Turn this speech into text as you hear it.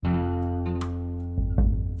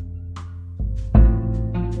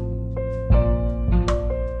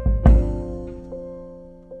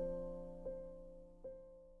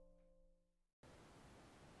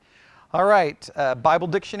All right, Bible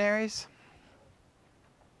dictionaries.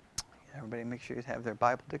 Everybody make sure you have their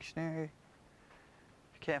Bible dictionary.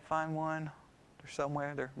 If you can't find one, they're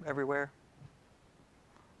somewhere, they're everywhere.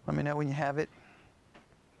 Let me know when you have it.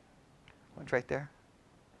 It's right there.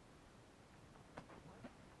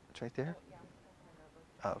 It's right there?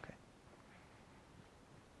 Oh, okay.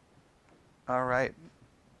 All right.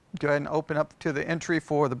 Go ahead and open up to the entry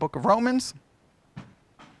for the book of Romans.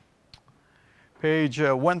 Page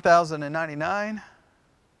 1099.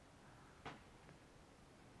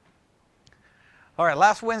 All right,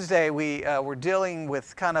 last Wednesday we were dealing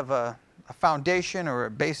with kind of a foundation or a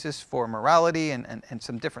basis for morality and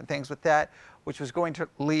some different things with that, which was going to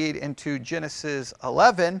lead into Genesis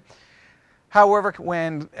 11. However,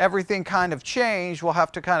 when everything kind of changed, we'll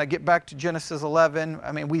have to kind of get back to Genesis 11.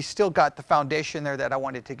 I mean, we still got the foundation there that I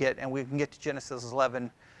wanted to get, and we can get to Genesis 11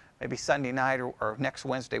 maybe Sunday night or next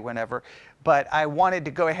Wednesday, whenever. But I wanted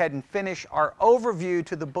to go ahead and finish our overview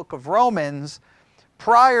to the book of Romans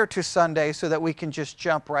prior to Sunday so that we can just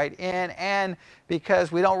jump right in. And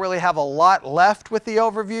because we don't really have a lot left with the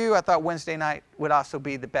overview, I thought Wednesday night would also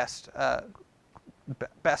be the best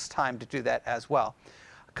time to do that as well.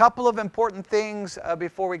 A couple of important things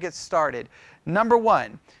before we get started. Number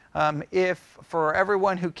one, if for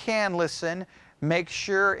everyone who can listen, make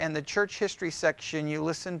sure in the church history section you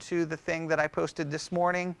listen to the thing that I posted this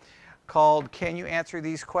morning called Can You Answer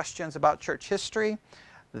These Questions About Church History?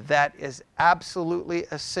 That is absolutely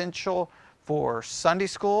essential for Sunday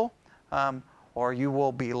school, or you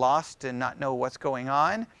will be lost and not know what's going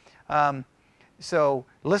on. So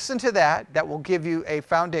listen to that. That will give you a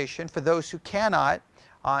foundation for those who cannot.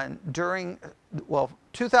 During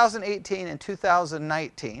 2018 and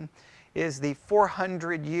 2019 is the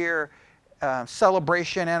 400-year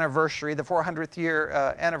celebration anniversary, the 400th year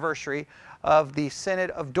anniversary of the Synod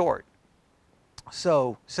of Dort.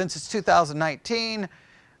 So since it's 2019,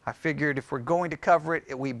 I figured if we're going to cover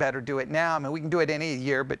it, we better do it now. I mean, we can do it any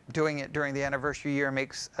year, but doing it during the anniversary year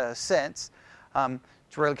makes sense.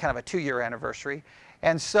 It's really kind of a 2-year anniversary.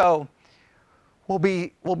 And so we'll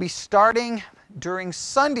be starting during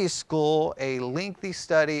Sunday school a lengthy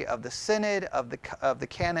study of the Synod of the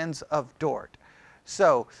Canons of Dort.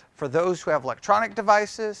 So for those who have electronic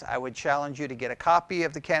devices, I would challenge you to get a copy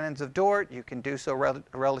of the Canons of Dort. You can do so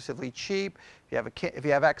relatively cheap. If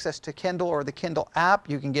you have access to Kindle or the Kindle app,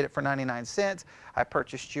 you can get it for 99 cents. I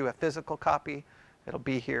purchased you a physical copy. It'll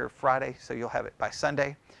be here Friday, so you'll have it by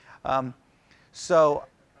Sunday. So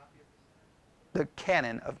the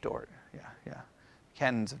Canon of Dort, yeah.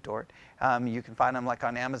 Canons of Dort. You can find them like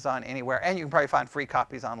on Amazon, anywhere, and you can probably find free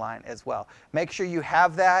copies online as well. Make sure you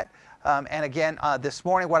have that. And again, this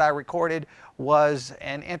morning what I recorded was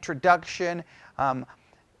an introduction,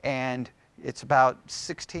 and it's about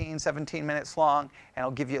 16, 17 minutes long, and it'll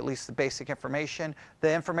give you at least the basic information.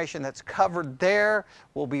 The information that's covered there,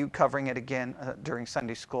 we'll be covering it again during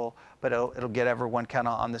Sunday school, but it'll get everyone kind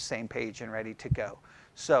of on the same page and ready to go.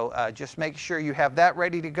 So just make sure you have that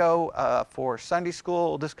ready to go for Sunday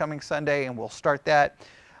school this coming Sunday, and we'll start that.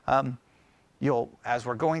 As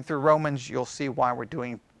we're going through Romans, you'll see why we're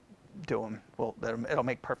doing them. Well, it'll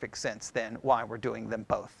make perfect sense then why we're doing them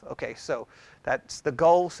both. Okay, so that's the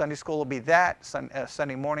goal. Sunday school will be that.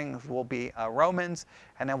 Sunday mornings will be Romans,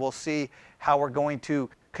 and then we'll see how we're going to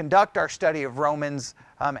conduct our study of Romans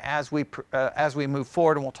as we move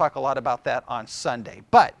forward, and we'll talk a lot about that on Sunday.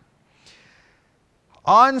 But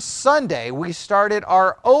on Sunday, we started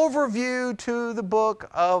our overview to the book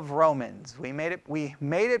of Romans. We made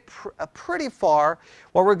it pretty far.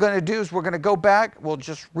 What we're going to do is we're going to go back. We'll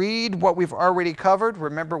just read what we've already covered.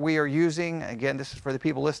 Remember, we are using, again, this is for the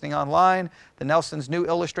people listening online, the Nelson's New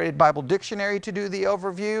Illustrated Bible Dictionary to do the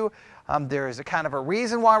overview. There is a kind of a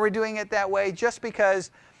reason why we're doing it that way, just because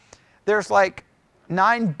there's like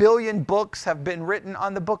 9 billion books have been written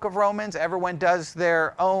on the book of Romans. Everyone does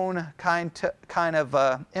their own kind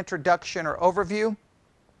of introduction or overview.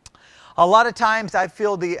 A lot of times I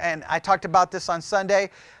feel and I talked about this on Sunday,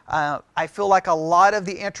 I feel like a lot of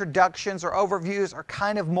the introductions or overviews are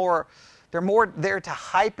kind of they're more there to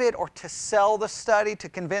hype it or to sell the study, to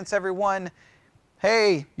convince everyone,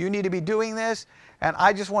 hey, you need to be doing this. And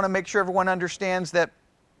I just want to make sure everyone understands that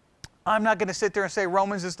I'm not going to sit there and say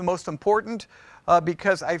Romans is the most important,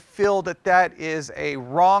 because I feel that is a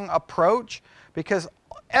wrong approach, because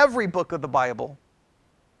every book of the Bible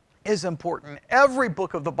is important. Every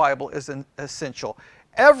book of the Bible is essential.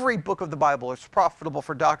 Every book of the Bible is profitable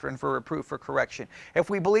for doctrine, for reproof, for correction. If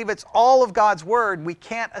we believe it's all of God's Word, we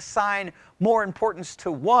can't assign more importance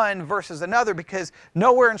to one versus another, because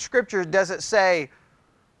nowhere in Scripture does it say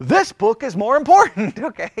this book is more important,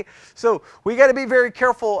 okay? So we got to be very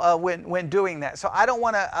careful when doing that. So I don't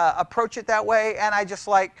want to approach it that way, and I just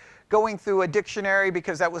like going through a dictionary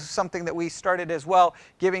because that was something that we started as well,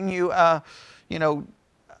 giving you,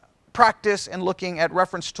 practice and looking at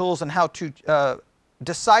reference tools and how to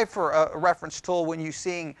decipher a reference tool when you're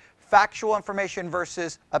seeing factual information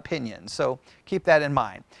versus opinion. So keep that in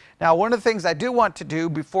mind. Now, one of the things I do want to do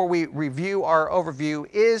before we review our overview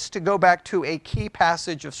is to go back to a key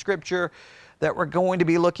passage of Scripture that we're going to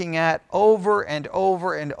be looking at over and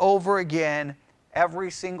over and over again every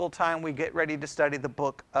single time we get ready to study the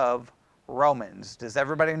book of Romans. Does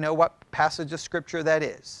everybody know what passage of Scripture that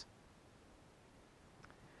is?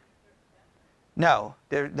 No,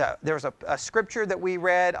 there's a scripture that we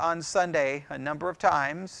read on Sunday a number of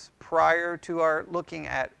times prior to our looking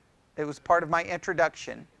at, it was part of my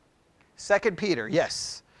introduction. 2 Peter,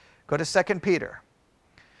 yes. Go to 2 Peter.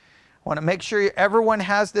 I want to make sure everyone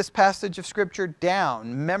has this passage of Scripture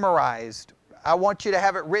down, memorized. I want you to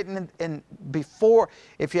have it written in before,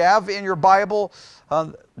 if you have in your Bible,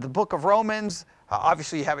 the book of Romans,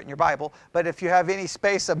 obviously you have it in your Bible, but if you have any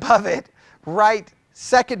space above it, write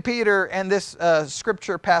 2 Peter and this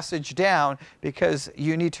scripture passage down, because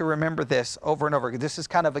you need to remember this over and over. This is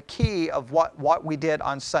kind of a key of what we did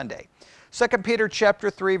on Sunday. 2 Peter chapter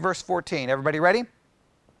 3, verse 14. Everybody ready?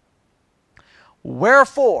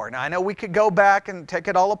 Wherefore, now I know we could go back and take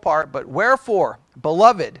it all apart, but wherefore,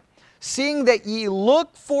 beloved, seeing that ye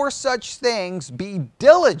look for such things, be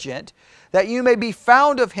diligent, that you may be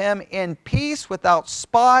found of him in peace, without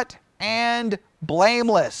spot, and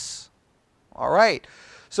blameless. All right,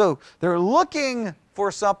 so they're looking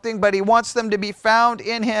for something, but he wants them to be found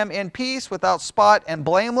in him in peace, without spot, and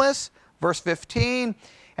blameless. Verse 15,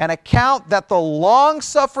 and account that the long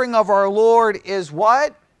suffering of our Lord is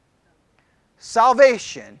what?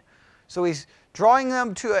 Salvation. So he's drawing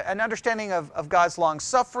them to an understanding of God's long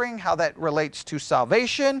suffering, how that relates to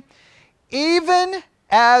salvation. Even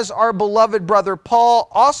as our beloved brother Paul,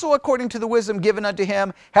 also according to the wisdom given unto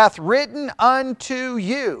him, hath written unto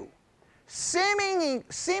you.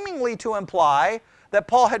 Seemingly to imply that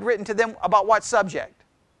Paul had written to them about what subject?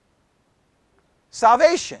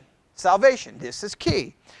 Salvation. Salvation. This is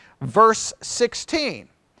key. Verse 16.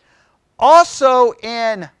 Also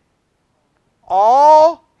in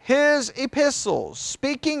all his epistles,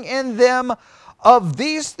 speaking in them of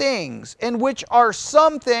these things, in which are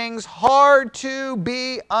some things hard to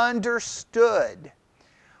be understood.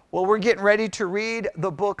 Well, we're getting ready to read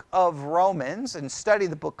the book of Romans and study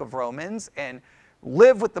the book of Romans and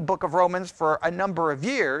live with the book of Romans for a number of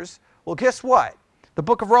years. Well, guess what? The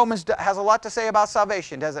book of Romans has a lot to say about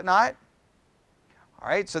salvation, does it not? All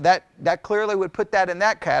right, so that clearly would put that in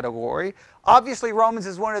that category. Obviously, Romans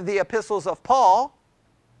is one of the epistles of Paul.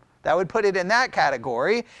 That would put it in that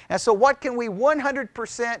category. And so what can we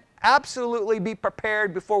 100% absolutely be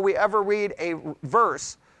prepared before we ever read a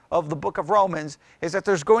verse of the book of Romans is that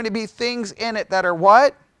there's going to be things in it that are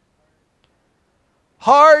what?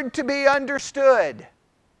 Hard to be understood.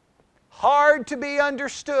 Hard to be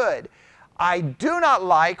understood. I do not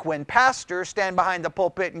like when pastors stand behind the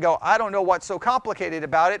pulpit and go, I don't know what's so complicated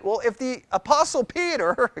about it. Well, if the Apostle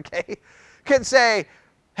Peter, okay, can say,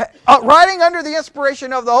 writing under the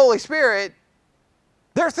inspiration of the Holy Spirit,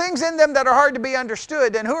 there are things in them that are hard to be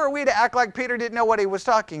understood, and who are we to act like Peter didn't know what he was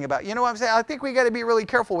talking about? You know what I'm saying? I think we got to be really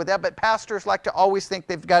careful with that, but pastors like to always think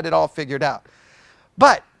they've got it all figured out.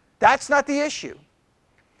 But that's not the issue.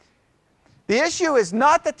 The issue is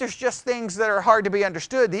not that there's just things that are hard to be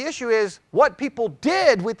understood. The issue is what people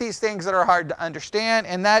did with these things that are hard to understand,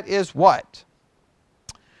 and that is what?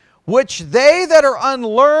 Which they that are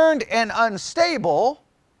unlearned and unstable,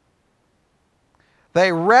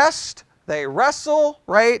 they wrestle,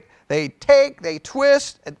 right? They take, they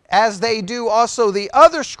twist, as they do also the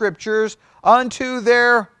other scriptures, unto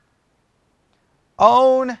their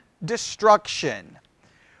own destruction.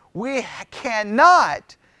 We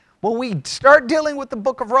cannot, when we start dealing with the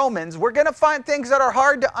book of Romans, we're going to find things that are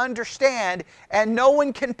hard to understand, and no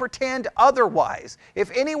one can pretend otherwise.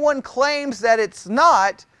 If anyone claims that it's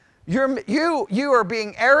not, you are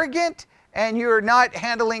being arrogant, and you're not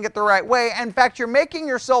handling it the right way. In fact, you're making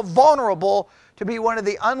yourself vulnerable to be one of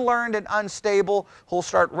the unlearned and unstable who'll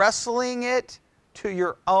start wrestling it to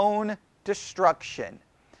your own destruction.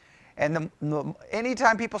 And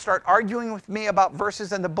anytime people start arguing with me about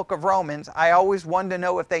verses in the book of Romans, I always want to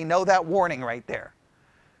know if they know that warning right there.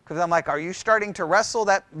 Because I'm like, are you starting to wrestle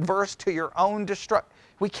that verse to your own destruction?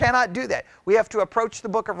 We cannot do that. We have to approach the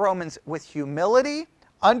book of Romans with humility,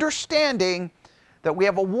 understanding that we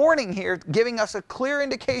have a warning here giving us a clear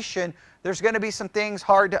indication there's going to be some things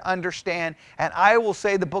hard to understand. And I will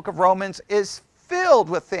say the book of Romans is filled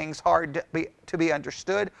with things hard to be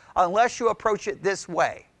understood unless you approach it this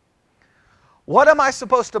way. What am I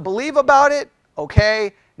supposed to believe about it?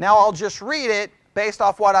 Okay, now I'll just read it based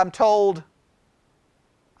off what I'm told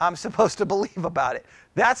I'm supposed to believe about it.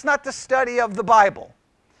 That's not the study of the Bible.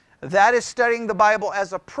 That is studying the Bible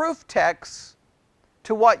as a proof text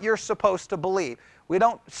to what you're supposed to believe. We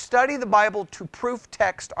don't study the Bible to proof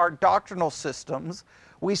text our doctrinal systems.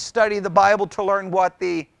 We study the Bible to learn what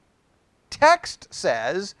the text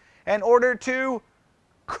says in order to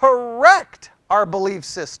correct our belief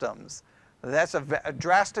systems. That's a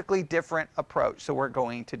drastically different approach, so we're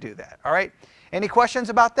going to do that. All right? Any questions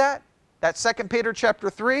about that? That's 2 Peter chapter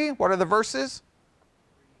 3. What are the verses?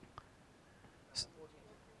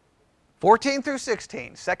 14 through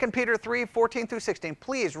 16. 2 Peter 3, 14 through 16.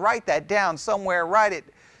 Please write that down somewhere. Write it.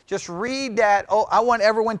 Just read that. Oh, I want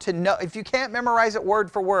everyone to know. If you can't memorize it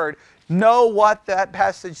word for word, know what that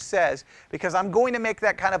passage says. Because I'm going to make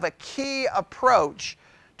that kind of a key approach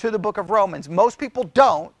to the book of Romans. Most people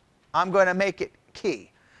don't. I'm going to make it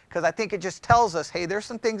key. Because I think it just tells us, hey, there's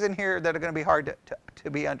some things in here that are going to be hard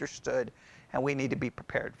to be understood. And we need to be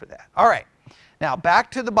prepared for that. All right. Now,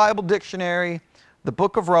 back to the Bible dictionary. The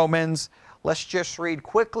book of Romans. Let's just read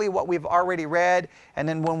quickly what we've already read, and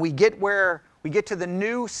then when we get to the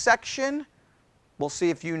new section, we'll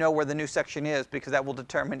see if you know where the new section is, because that will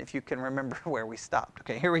determine if you can remember where we stopped.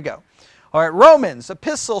 Okay, here we go. All right, Romans,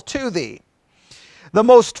 epistle to thee, the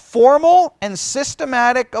most formal and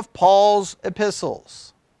systematic of Paul's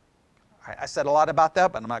epistles. All right, I said a lot about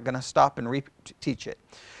that, but I'm not going to stop and teach it.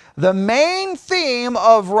 The main theme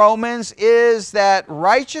of Romans is that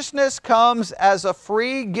righteousness comes as a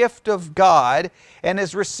free gift of God and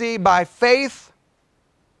is received by faith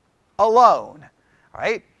alone. All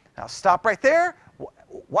right? Now stop right there.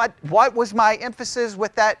 What was my emphasis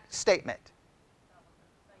with that statement?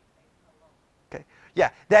 Okay. Yeah,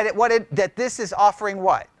 that this is offering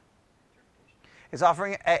what? It's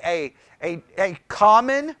offering a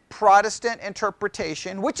common Protestant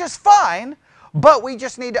interpretation, which is fine. But we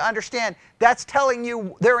just need to understand that's telling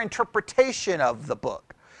you their interpretation of the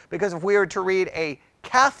book. Because if we were to read a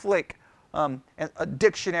Catholic a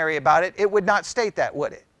dictionary about it, it would not state that,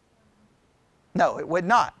 would it? No, it would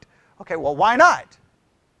not. Okay, well, why not?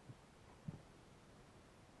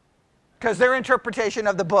 Because their interpretation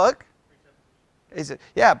of the book is,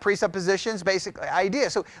 presuppositions, basically,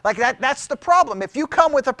 ideas. So, like that's the problem. If you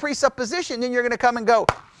come with a presupposition, then you're going to come and go,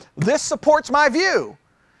 this supports my view.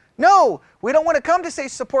 No, we don't want to come to say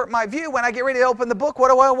support my view. When I get ready to open the book,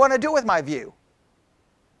 what do I want to do with my view?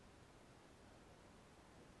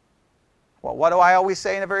 Well, what do I always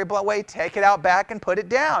say in a very blunt way? Take it out back and put it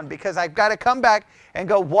down, because I've got to come back and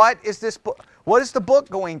go, what is this book? What is the book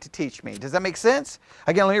going to teach me? Does that make sense?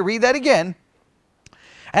 Again, let me read that again.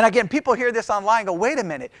 And again, people hear this online and go, wait a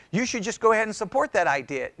minute, you should just go ahead and support that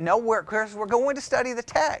idea. No, we're going to study the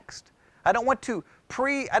text. I don't want to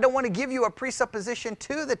give you a presupposition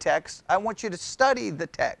to the text. I want you to study the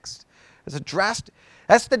text.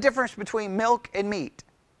 That's the difference between milk and meat.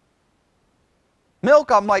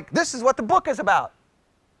 Milk, I'm like, this is what the book is about.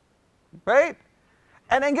 Right?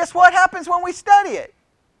 And then guess what happens when we study it?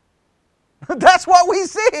 That's what we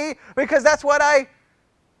see, because that's what I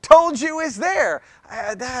told you is there.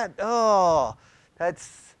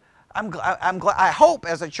 I'm glad. I hope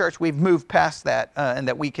as a church we've moved past that and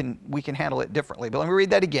that we can handle it differently. But let me read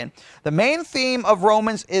that again. The main theme of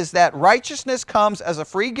Romans is that righteousness comes as a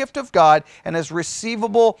free gift of God and is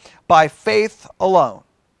receivable by faith alone.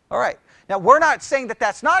 All right. Now we're not saying that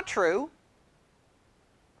that's not true.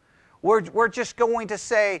 We're just going to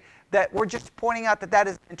say that we're just pointing out that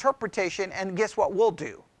is interpretation, and guess what we'll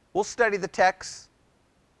do? We'll study the text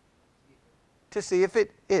to see if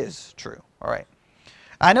it is true. All right.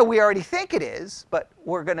 I know we already think it is, but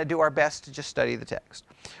we're going to do our best to just study the text.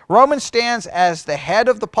 Romans stands as the head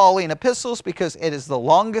of the Pauline epistles because it is the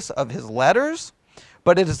longest of his letters,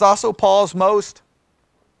 but it is also Paul's most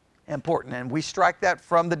important. And we strike that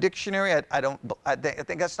from the dictionary. I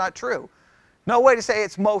think that's not true. No way to say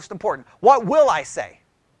it's most important. What will I say?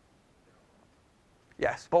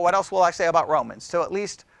 Yes, but what else will I say about Romans? So at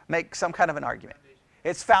least make some kind of an argument.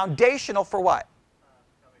 It's foundational for what?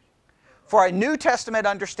 For a New Testament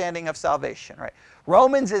understanding of salvation, right?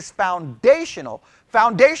 Romans is foundational.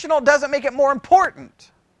 Foundational doesn't make it more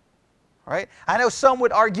important, right? I know some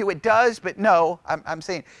would argue it does, but no, I'm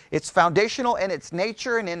saying it's foundational in its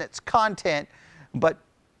nature and in its content. But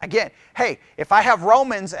again, hey, if I have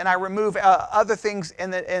Romans and I remove other things in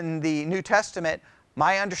the New Testament,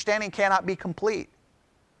 my understanding cannot be complete.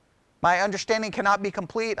 My understanding cannot be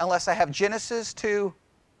complete unless I have Genesis to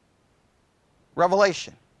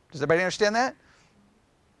Revelation. Does everybody understand that?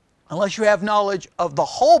 Unless you have knowledge of the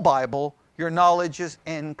whole Bible, your knowledge is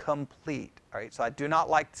incomplete. All right, so I do not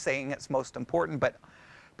like saying it's most important, but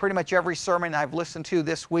pretty much every sermon I've listened to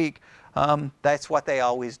this week, that's what they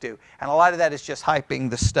always do. And a lot of that is just hyping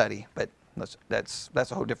the study, but that's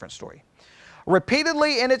a whole different story.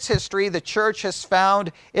 Repeatedly in its history, the church has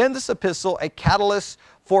found in this epistle a catalyst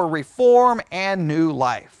for reform and new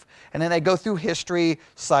life. And then they go through history,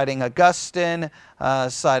 citing Augustine,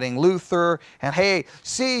 citing Luther, and hey,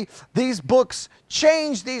 see, these books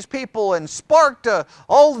changed these people and sparked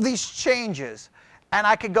all of these changes. And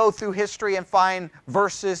I could go through history and find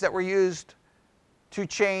verses that were used to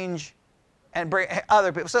change and bring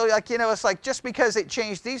other people. So, like, you know, it's like just because it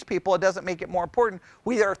changed these people, it doesn't make it more important.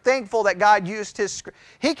 We are thankful that God used His.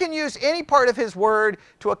 He can use any part of His Word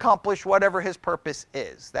to accomplish whatever His purpose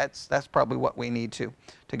is. That's probably what we need to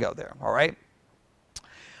go there. All right.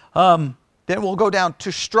 Then we'll go down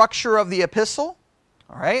to structure of the epistle.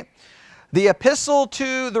 All right. The epistle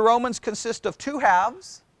to the Romans consists of two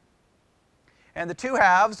halves, and the two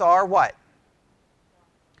halves are what?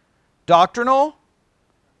 Doctrinal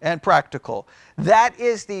and practical. That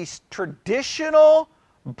is the traditional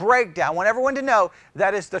breakdown. I want everyone to know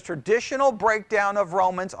that is the traditional breakdown of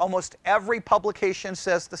Romans. Almost every publication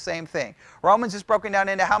says the same thing. Romans is broken down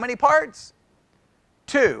into how many parts?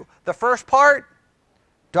 Two. The first part,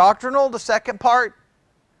 doctrinal. The second part,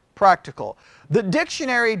 practical. The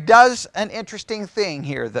dictionary does an interesting thing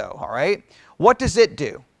here, though. All right. What does it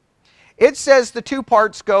do? It says the two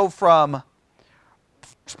parts go from,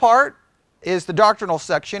 first part is the doctrinal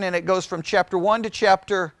section, and it goes from chapter 1 to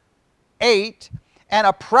chapter 8, and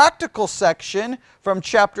a practical section from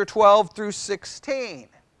chapter 12 through 16.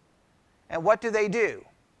 And what do?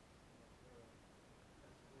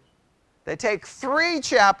 They take 3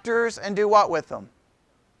 chapters and do what with them?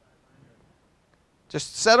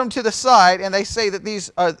 Just set them to the side, and they say that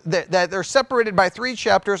these are that they're separated by 3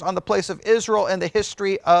 chapters on the place of Israel and the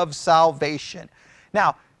history of salvation.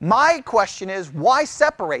 Now, my question is, why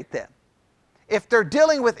separate them? If they're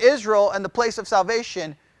dealing with Israel and the place of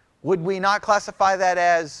salvation, would we not classify that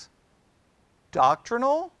as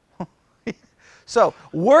doctrinal? So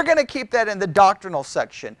we're going to keep that in the doctrinal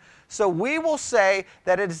section. So we will say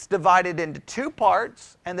that it is divided into 2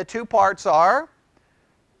 parts, and the 2 parts are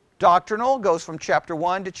doctrinal, goes from chapter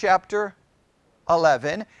 1 to chapter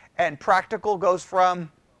 11, and practical goes from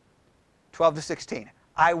 12 to 16.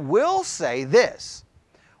 I will say this.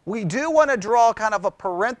 We do want to draw kind of a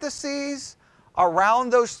parenthesis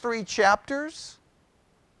around those 3 chapters,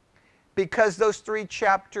 because those 3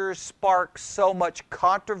 chapters spark so much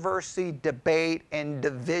controversy, debate, and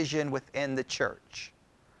division within the church.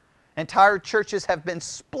 Entire churches have been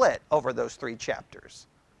split over those 3 chapters.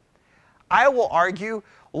 I will argue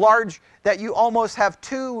that you almost have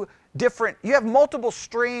 2 different, you have multiple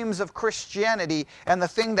streams of Christianity, and the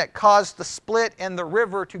thing that caused the split in the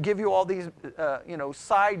river to give you all these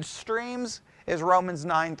side streams is Romans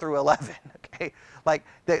 9 through 11. Okay, like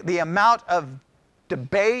the amount of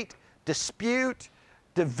debate, dispute,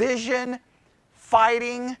 division,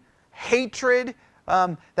 fighting, hatred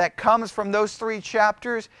that comes from those 3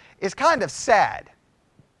 chapters is kind of sad.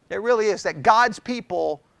 It really is, that God's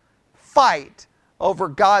people fight over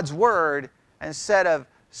God's word instead of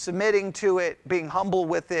submitting to it, being humble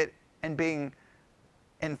with it, and being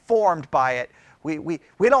informed by it. We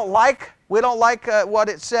don't like what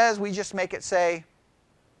it says. We just make it say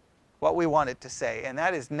what we want it to say, and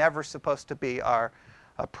that is never supposed to be our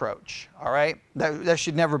approach. All right, that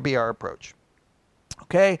should never be our approach.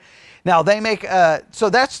 Okay, now they make so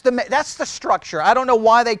that's the structure. I don't know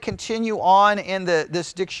why they continue on in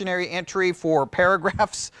this dictionary entry for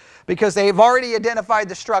paragraphs, because they've already identified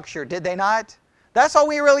the structure, did they not? That's all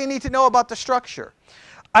we really need to know about the structure.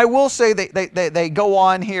 I will say they go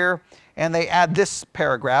on here and they add this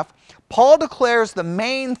paragraph. Paul declares the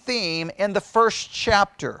main theme in the first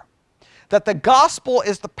chapter, that the gospel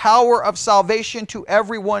is the power of salvation to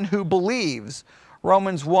everyone who believes.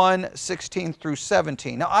 Romans 1, 16 through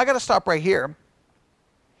 17. Now, I got to stop right here,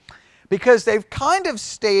 because they've kind of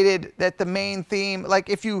stated that the main theme, like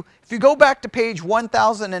if you go back to page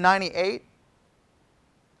 1098,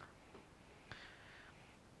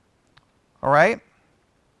 all right?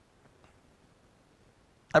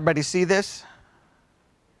 Everybody see this?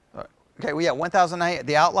 Okay, well, yeah, 1098,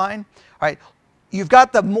 the outline. All right, you've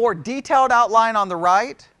got the more detailed outline on the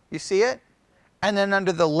right. You see it? And then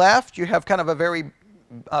under the left, you have kind of a very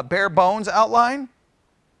bare bones outline.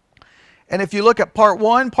 And if you look at part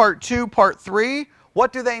 1, part 2, part 3,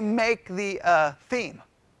 What do they make the theme?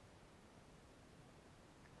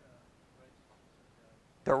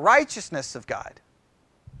 The righteousness of God.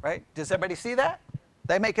 Right? Does everybody see that?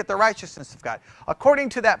 They make it the righteousness of God. According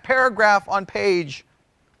to that paragraph on page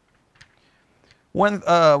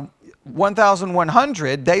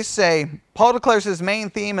 1100, they say, Paul declares his main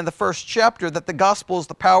theme in the first chapter that the gospel is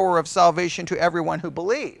the power of salvation to everyone who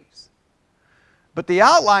believes. But the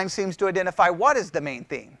outline seems to identify what is the main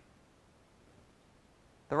theme.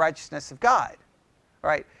 The righteousness of God. All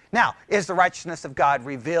right. Now, is the righteousness of God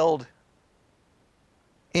revealed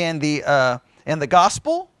in the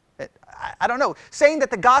gospel? I don't know. Saying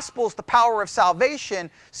that the gospel is the power of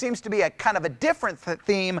salvation seems to be a kind of a different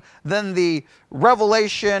theme than the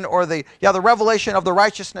revelation or the revelation of the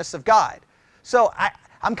righteousness of God. So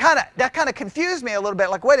that kind of confused me a little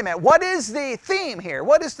bit. Like, wait a minute, what is the theme here?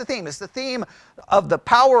 What is the theme? Is the theme of the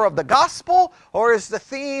power of the gospel, or is the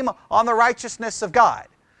theme on the righteousness of God?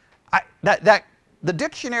 The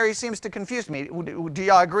dictionary seems to confuse me. Do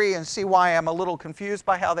y'all agree and see why I'm a little confused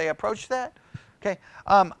by how they approach that? Okay.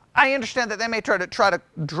 I understand that they may try to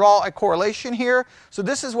draw a correlation here. So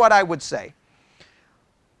this is what I would say.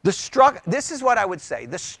 This is what I would say.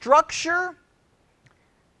 The structure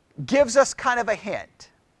gives us kind of a hint.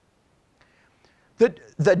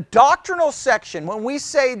 The doctrinal section, when we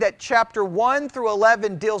say that chapter 1 through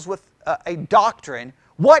 11 deals with a doctrine,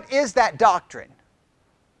 what is that doctrine?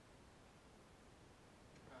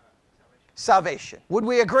 Salvation. Would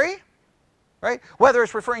we agree? Right? Whether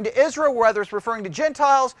it's referring to Israel, whether it's referring to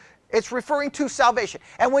Gentiles, it's referring to salvation.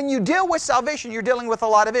 And when you deal with salvation, you're dealing with a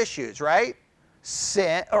lot of issues, right?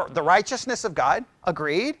 Sin, or the righteousness of God,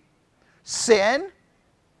 agreed. Sin,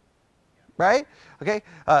 right? Okay.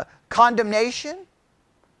 Condemnation,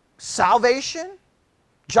 salvation,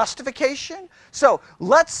 justification. So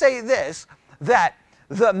let's say this, that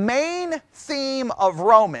the main theme of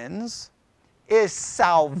Romans is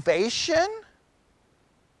salvation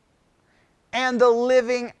and the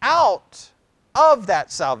living out of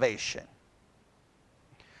that salvation.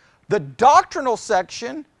 The doctrinal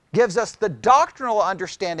section gives us the doctrinal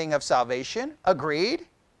understanding of salvation, agreed.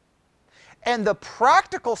 And the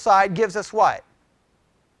practical side gives us what?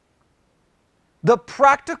 The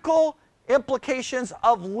practical implications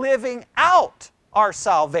of living out our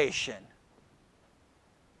salvation.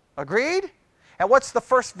 Agreed? And what's the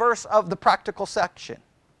first verse of the practical section?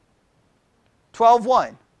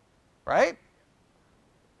 12:1, right?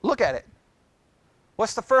 Look at it.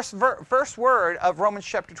 What's the first word of Romans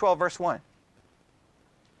chapter 12, verse 1?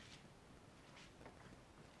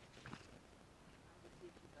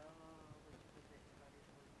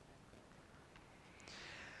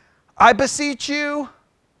 I beseech you,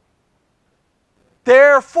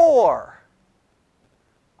 therefore.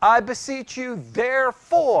 I beseech you,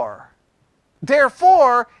 therefore.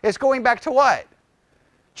 Therefore is going back to what?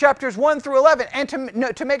 Chapters 1 through 11. And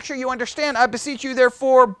to make sure you understand, I beseech you,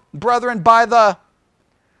 therefore, brethren, by the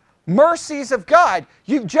mercies of God.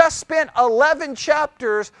 You've just spent 11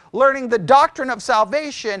 chapters learning the doctrine of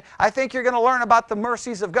salvation. I think you're going to learn about the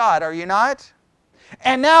mercies of God, are you not?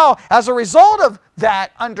 And now, as a result of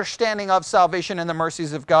that understanding of salvation and the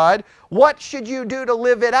mercies of God, what should you do to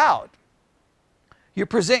live it out? You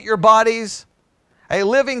present your bodies a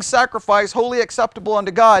living sacrifice, wholly acceptable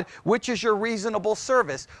unto God, which is your reasonable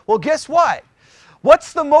service. Well, guess what?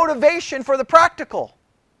 What's the motivation for the practical?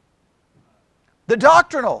 The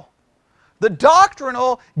doctrinal. The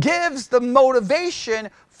doctrinal gives the motivation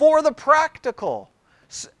for the practical.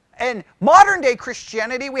 In modern day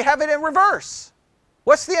Christianity, we have it in reverse.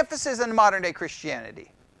 What's the emphasis in modern day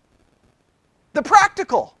Christianity? The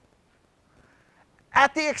practical.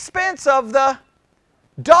 At the expense of the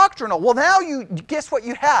doctrinal. Well, now you guess what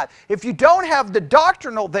you have. If you don't have the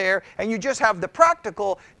doctrinal there and you just have the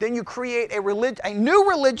practical, then you create a new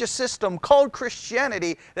religious system called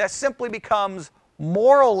Christianity that simply becomes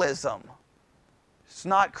moralism. It's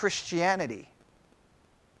not Christianity.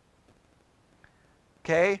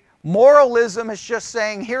 Okay? Moralism is just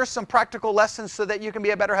saying, here's some practical lessons so that you can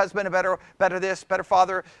be a better husband, a better this, better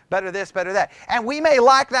father, better this, better that. And we may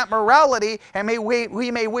lack that morality, and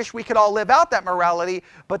we may wish we could all live out that morality,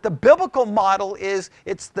 but the biblical model is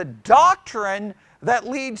it's the doctrine that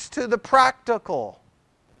leads to the practical.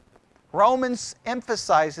 Romans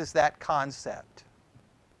emphasizes that concept.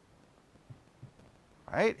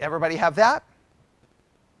 All right, everybody have that?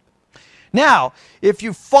 Now, if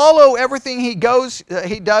you follow everything he does,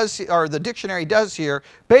 or the dictionary does here,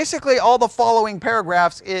 basically all the following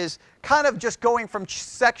paragraphs is kind of just going from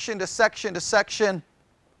section to section to section,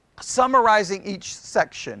 summarizing each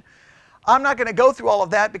section. I'm not going to go through all of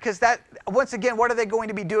that because that, once again, what are they going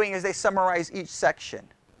to be doing as they summarize each section?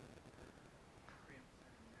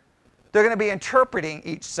 They're going to be interpreting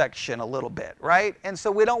each section a little bit, right? And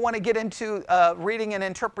so we don't want to get into reading an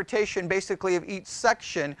interpretation basically of each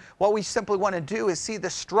section. What we simply want to do is see the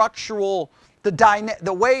structural,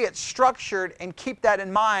 the way it's structured, and keep that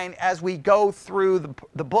in mind as we go through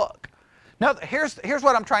the book. Now, here's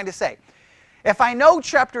what I'm trying to say. If I know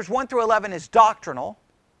chapters 1 through 11 is doctrinal,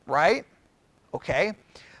 right? Okay.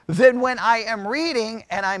 Then when I am reading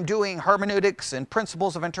and I'm doing hermeneutics and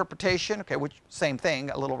principles of interpretation, okay, which same thing,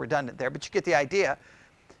 a little redundant there, but you get the idea.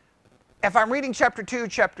 If I'm reading chapter 2,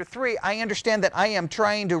 chapter 3, I understand that I am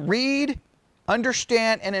trying to read,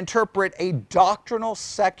 understand, and interpret a doctrinal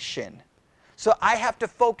section. So I have to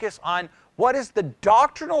focus on what is the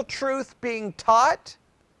doctrinal truth being taught,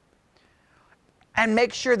 and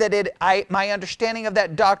make sure that my understanding of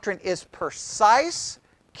that doctrine is precise,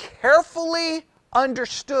 carefully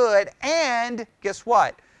understood, and guess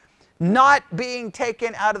what? Not being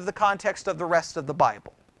taken out of the context of the rest of the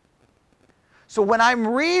Bible. So when I'm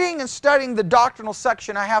reading and studying the doctrinal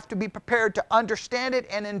section, I have to be prepared to understand it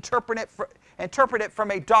and interpret it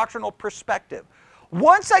from a doctrinal perspective.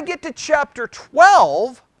 Once I get to chapter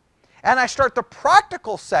 12 and I start the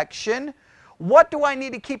practical section, what do I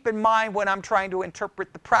need to keep in mind when I'm trying to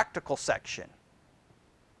interpret the practical section?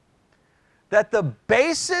 That the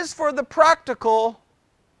basis for the practical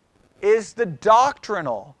is the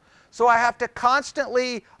doctrinal. So I have to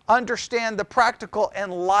constantly understand the practical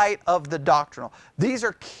in light of the doctrinal. These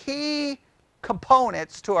are key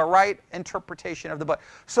components to a right interpretation of the book.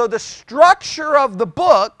 So the structure of the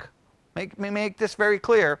book, let me make this very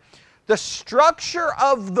clear, the structure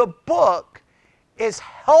of the book is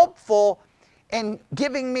helpful in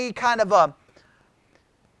giving me kind of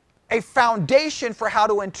a foundation for how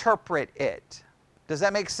to interpret it. Does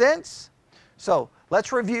that make sense? So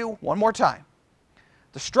let's review one more time.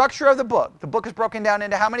 The structure of the book. The book is broken down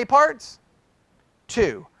into how many parts?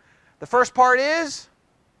 2. The first part is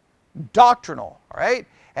doctrinal, all right?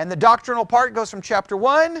 And the doctrinal part goes from chapter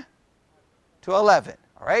 1 to 11,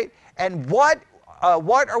 all right? And what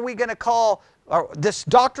are we going to call this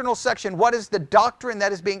doctrinal section? What is the doctrine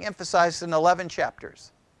that is being emphasized in 11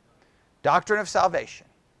 chapters? Doctrine of salvation.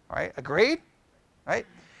 All right, agreed? Right?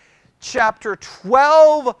 Chapter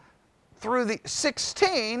 12 through the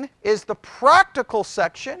 16 is the practical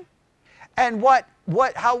section. And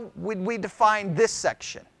how would we define this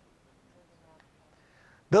section?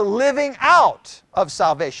 The living out of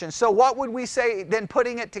salvation. So what would we say then,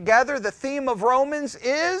 putting it together? The theme of Romans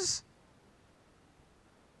is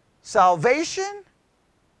salvation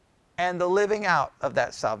and the living out of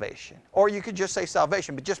that salvation. Or you could just say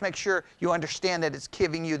salvation, but just make sure you understand that it's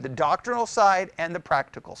giving you the doctrinal side and the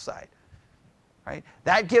practical side. Right?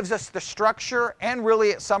 That gives us the structure, and really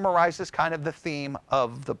it summarizes kind of the theme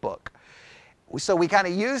of the book. So we kind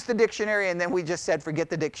of used the dictionary, and then we just said forget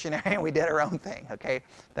the dictionary and we did our own thing. Okay?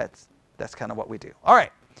 That's kind of what we do. All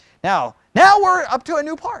right. Now we're up to a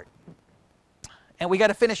new part. And we got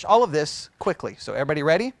to finish all of this quickly. So everybody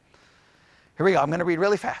ready? Here we go. I'm going to read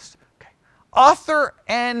really fast. Author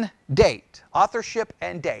and date. Authorship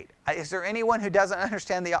and date. Is there anyone who doesn't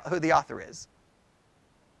understand who the author is?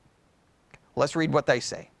 Let's read what they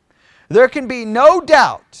say. There can be no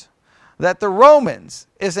doubt that the Romans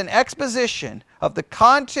is an exposition of the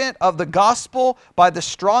content of the gospel by the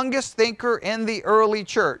strongest thinker in the early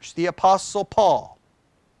church, the Apostle Paul.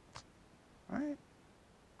 All right.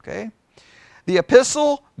 Okay. The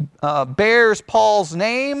epistle bears Paul's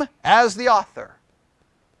name as the author.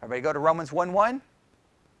 Everybody go to Romans 1:1.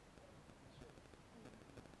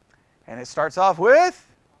 And it starts off with,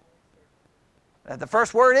 the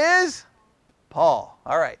first word is Paul.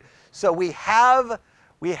 All right. So we have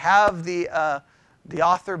the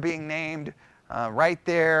author being named right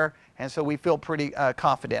there, and so we feel pretty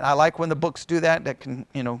confident. I like when the books do that. That can,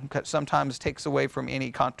 sometimes takes away from any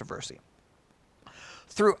controversy.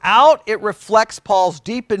 Throughout, it reflects Paul's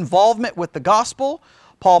deep involvement with the gospel.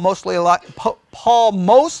 Paul most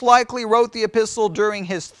likely wrote the epistle during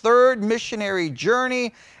his 3rd missionary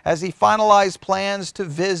journey as he finalized plans to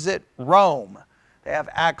visit Rome. They have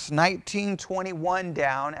Acts 19:21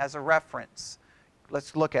 down as a reference.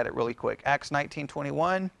 Let's look at it really quick. Acts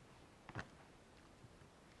 19:21.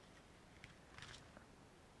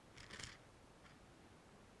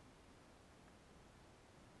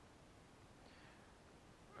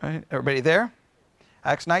 All right, everybody there?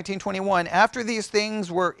 Acts 19:21. After these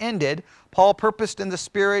things were ended, Paul purposed in the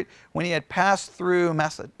Spirit, when he had passed through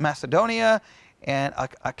Macedonia and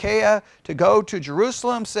Achaia, to go to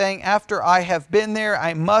Jerusalem, saying, after I have been there,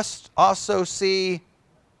 I must also see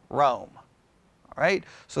Rome. All right?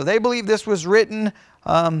 So they believe this was written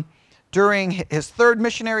during his third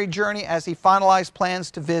missionary journey as he finalized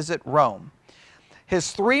plans to visit Rome.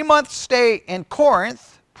 His 3-month stay in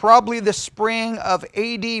Corinth, probably the spring of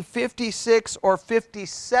AD 56 or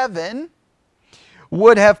 57,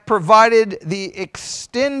 would have provided the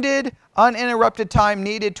extended, uninterrupted time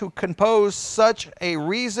needed to compose such a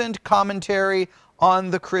reasoned commentary on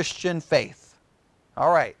the Christian faith.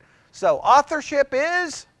 All right, so authorship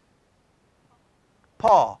is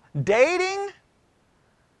Paul. Dating,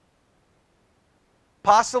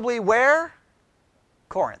 possibly where?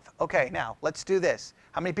 Corinth. Okay, now let's do this.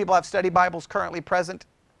 How many people have study Bibles currently present?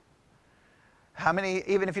 How many,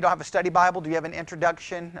 even if you don't have a study Bible, do you have an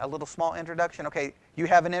introduction, a little small introduction? Okay, you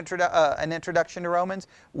have an introduction to Romans.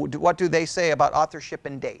 What do they say about authorship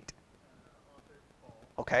and date?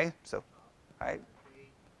 Okay, so, all right.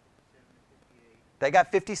 They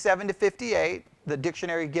got 57 to 58. The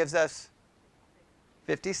dictionary gives us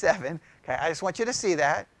 57. Okay, I just want you to see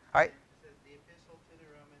that. All right. It says the epistle to the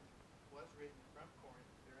Romans was written from Corinth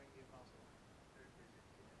during the apostles' third visit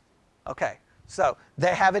to Okay, so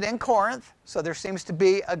they have it in Corinth, so there seems to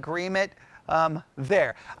be agreement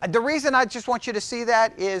there. The reason I just want you to see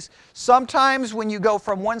that is sometimes when you go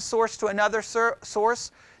from one source to another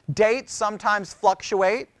source, dates sometimes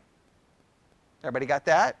fluctuate. Everybody got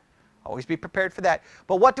that? Always be prepared for that.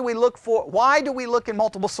 But what do we look for? Why do we look in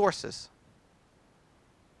multiple sources?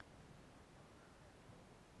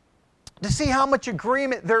 To see how much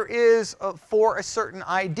agreement there is for a certain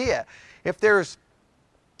idea. If there's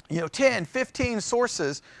 10, 15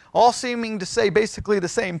 sources all seeming to say basically the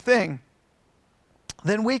same thing,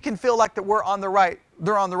 then we can feel like that they're on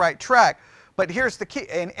the right track. But here's the key,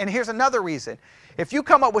 and here's another reason. If you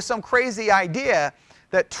come up with some crazy idea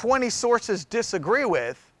that 20 sources disagree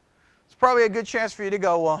with, it's probably a good chance for you to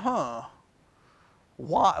go, well,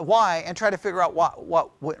 why? And try to figure out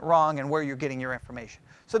what went wrong and where you're getting your information.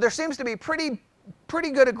 So there seems to be pretty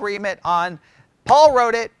good agreement on Paul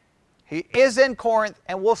wrote it, he is in Corinth,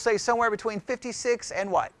 and we'll say somewhere between 56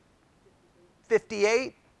 and what?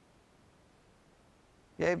 58?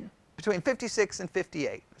 Yeah, between 56 and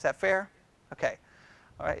 58. Is that fair? Okay.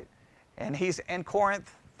 All right. And he's in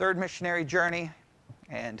Corinth, third missionary journey,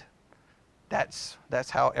 and that's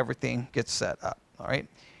how everything gets set up. All right.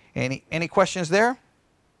 Any questions there?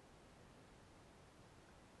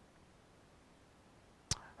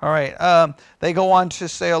 All right, they go on to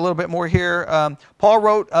say a little bit more here. Paul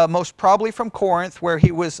wrote most probably from Corinth, where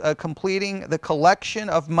he was completing the collection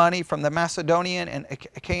of money from the Macedonian and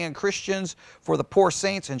Achaean Christians for the poor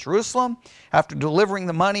saints in Jerusalem. After delivering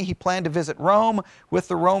the money, he planned to visit Rome with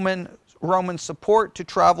the Roman support to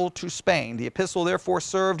travel to Spain. The epistle therefore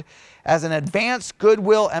served as an advanced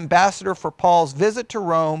goodwill ambassador for Paul's visit to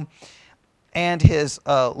Rome and his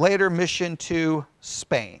later mission to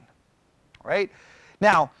Spain. All right?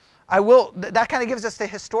 Now, that kind of gives us the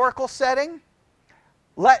historical setting.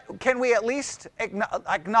 Can we at least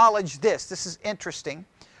acknowledge this? This is interesting.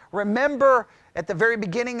 Remember, at the very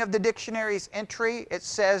beginning of the dictionary's entry, it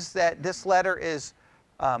says that this letter is,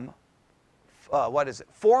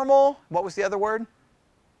 formal? What was the other word?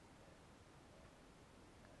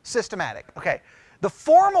 Systematic. Okay. The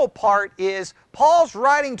formal part is Paul's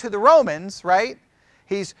writing to the Romans, right?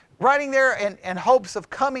 He's writing there in hopes of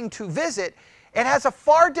coming to visit. It has a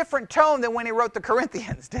far different tone than when he wrote the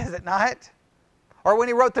Corinthians, does it not? Or when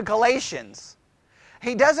he wrote the Galatians.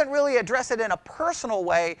 He doesn't really address it in a personal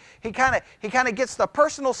way. He kind of gets the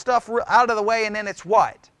personal stuff out of the way, and then it's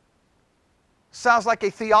what? Sounds like a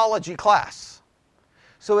theology class.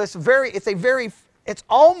 So it's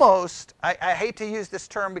almost, I hate to use this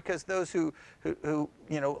term because those who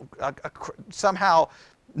somehow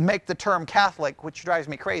make the term Catholic, which drives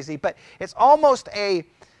me crazy, but it's almost a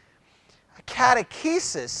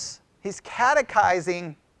catechesis. He's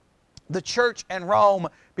catechizing the church in Rome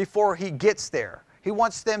before he gets there. He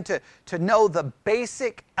wants them to know the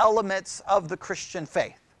basic elements of the Christian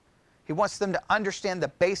faith. He wants them to understand the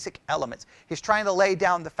basic elements. He's trying to lay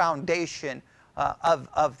down the foundation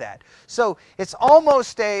of that. So it's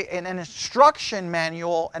almost an instruction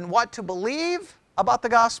manual on what to believe about the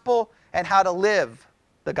gospel and how to live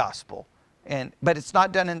the gospel. But it's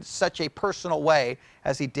not done in such a personal way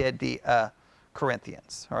as he did the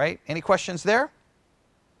Corinthians. All right? Any questions there?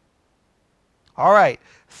 All right.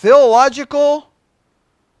 Theological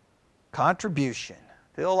contribution.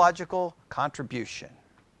 Theological contribution.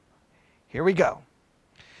 Here we go.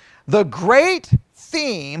 The great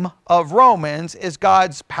theme of Romans is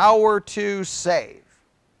God's power to save.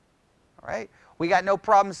 All right? We got no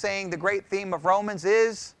problem saying the great theme of Romans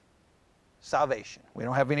is salvation. We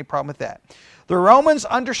don't have any problem with that. The Romans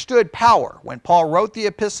understood power. When Paul wrote the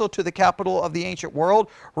epistle to the capital of the ancient world,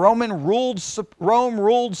 Rome ruled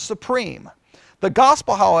supreme. The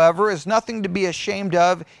gospel, however, is nothing to be ashamed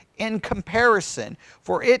of in comparison,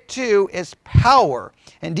 for it too is power.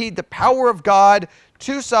 Indeed, the power of God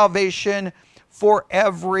to salvation for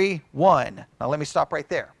everyone. Now let me stop right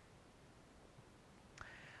there.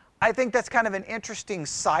 I think that's kind of an interesting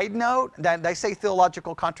side note. That I say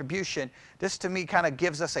theological contribution. This to me kind of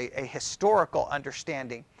gives us a historical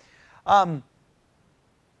understanding. Let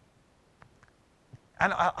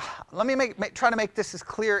me try to make this as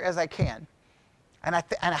clear as I can. And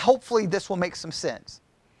hopefully this will make some sense.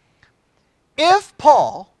 If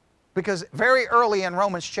Paul, because very early in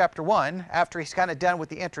Romans chapter 1, after he's kind of done with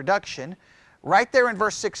the introduction, right there in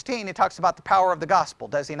verse 16, he talks about the power of the gospel,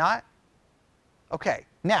 does he not? Okay,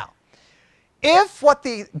 now, if what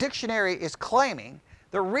the dictionary is claiming,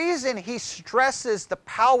 the reason he stresses the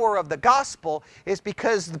power of the gospel is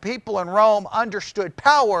because the people in Rome understood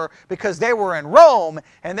power because they were in Rome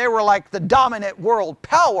and they were like the dominant world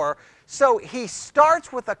power. So he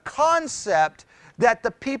starts with a concept that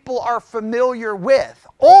the people are familiar with.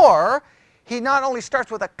 Or he not only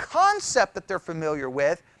starts with a concept that they're familiar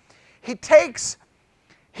with, he takes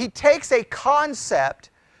a concept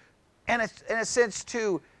and in a sense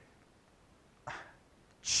to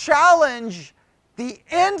challenge the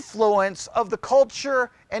influence of the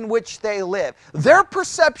culture in which they live. Their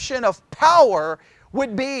perception of power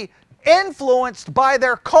would be influenced by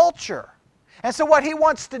their culture. And so what he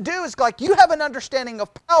wants to do is like, you have an understanding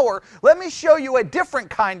of power, let me show you a different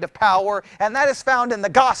kind of power, and that is found in the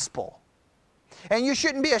gospel. And you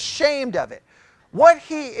shouldn't be ashamed of it. What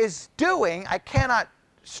he is doing, I cannot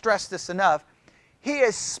stress this enough, he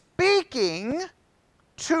is speaking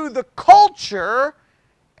to the culture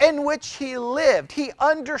in which he lived. He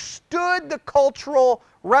understood the cultural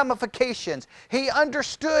ramifications. He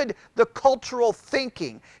understood the cultural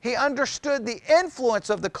thinking. He understood the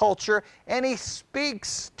influence of the culture, and he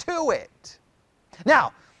speaks to it.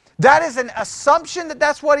 Now, that is an assumption that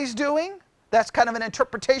that's what he's doing. That's kind of an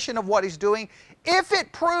interpretation of what he's doing. If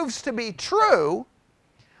it proves to be true,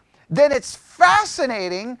 then it's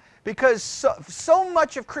fascinating because so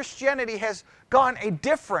much of Christianity has gone a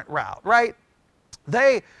different route, right?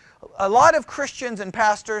 A lot of Christians and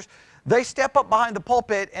pastors, they step up behind the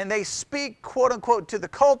pulpit and they speak, quote unquote, to the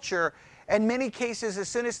culture. In many cases, as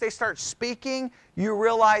soon as they start speaking, you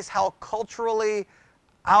realize how culturally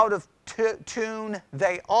out of tune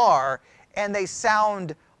they are, and they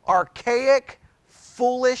sound archaic,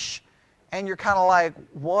 foolish, and you're kind of like,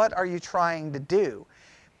 what are you trying to do?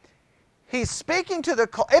 He's speaking to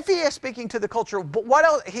if he is speaking to the culture, but what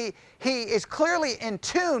else? He is clearly in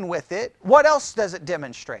tune with it. What else does it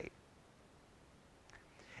demonstrate?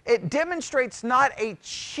 It demonstrates not a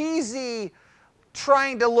cheesy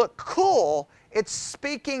trying to look cool. He's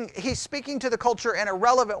speaking to the culture in a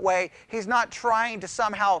relevant way. He's not trying to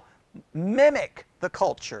somehow mimic the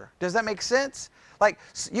culture. Does that make sense? Like,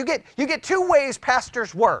 you get two ways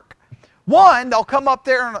pastors work. One, they'll come up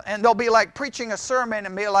there and they'll be like preaching a sermon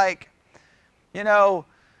and be like, you know,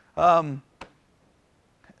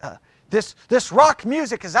 this rock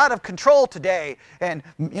music is out of control today, and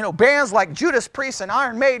you know, bands like Judas Priest and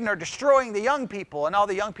Iron Maiden are destroying the young people, and all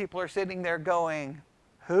the young people are sitting there going,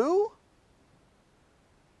 who?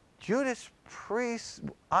 Judas Priest,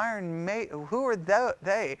 Iron Maiden, who are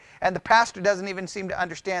they? And the pastor doesn't even seem to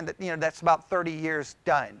understand that, you know, that's about 30 years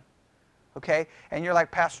done. Okay? And you're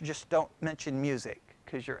like, Pastor, just don't mention music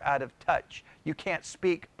because you're out of touch. You can't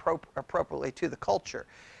speak appropriately to the culture.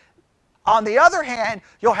 On the other hand,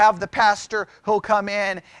 you'll have the pastor who'll come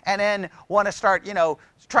in and then want to start, you know,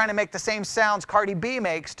 trying to make the same sounds Cardi B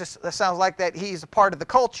makes. That sounds like that he's a part of the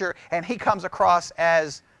culture, and he comes across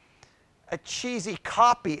as a cheesy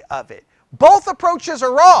copy of it. Both approaches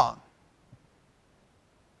are wrong.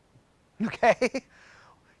 Okay?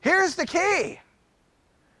 Here's the key.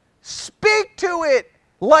 Speak to it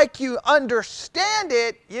like you understand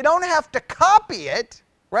it. You don't have to copy it,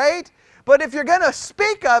 right? But if you're going to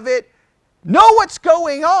speak of it, know what's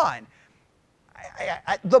going on.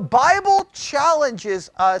 The Bible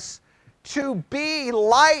challenges us to be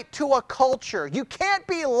light to a culture. You can't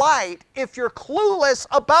be light if you're clueless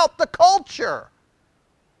about the culture.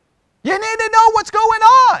 You need to know what's going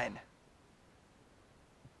on.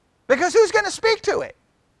 Because who's going to speak to it?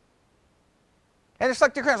 And it's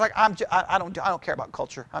like the Christian's like, I don't care about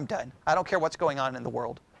culture. I'm done. I don't care what's going on in the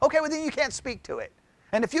world. Okay, well then you can't speak to it.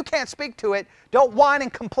 And if you can't speak to it, don't whine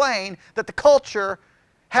and complain that the culture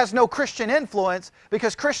has no Christian influence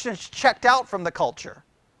because Christians checked out from the culture.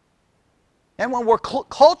 And when we're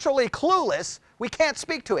culturally clueless, we can't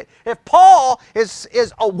speak to it. If Paul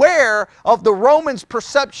is aware of the Romans'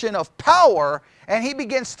 perception of power, and he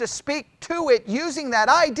begins to speak to it using that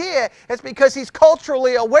idea, it's because he's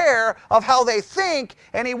culturally aware of how they think,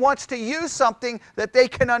 and he wants to use something that they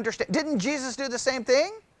can understand. Didn't Jesus do the same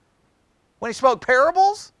thing when he spoke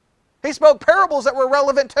parables? He spoke parables that were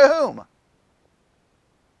relevant to whom?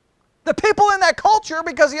 The people in that culture,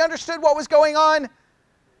 because he understood what was going on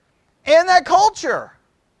in that culture.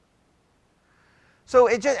 So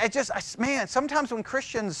man, sometimes when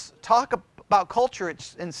Christians talk about culture,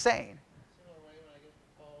 it's insane. Similar way when I guess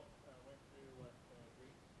when Paul went through Greece,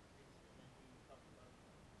 and he talked about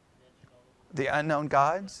mentioned all of The unknown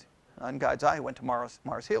gods, ungod's eye. He went to Mars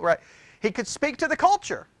Hill, right? He could speak to the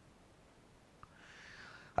culture.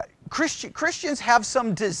 Christians have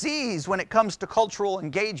some disease when it comes to cultural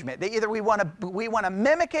engagement. Either we want to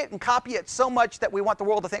mimic it and copy it so much that we want the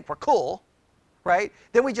world to think we're cool, right?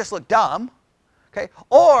 Then we just look dumb, okay?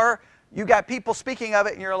 Or you got people speaking of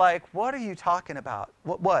it and you're like, what are you talking about?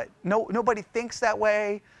 What? No, nobody thinks that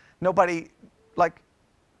way. Nobody, like,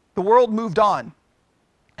 the world moved on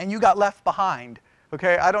and you got left behind,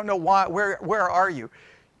 okay? I don't know why. Where are you?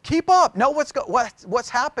 Keep up. Know what's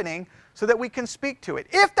happening, so that we can speak to it.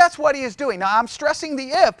 If that's what he is doing. Now, I'm stressing the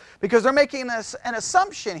if because they're making an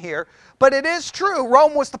assumption here, but it is true.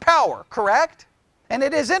 Rome was the power, correct? And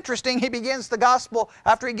it is interesting, he begins the gospel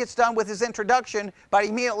after he gets done with his introduction by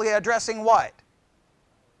immediately addressing what?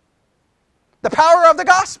 The power of the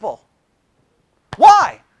gospel.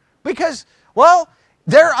 Why? Because, well,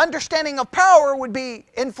 their understanding of power would be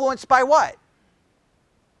influenced by what?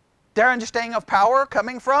 Their understanding of power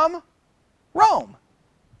coming from Rome.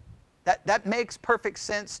 That makes perfect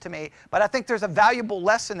sense to me, but I think there's a valuable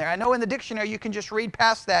lesson there. I know in the dictionary you can just read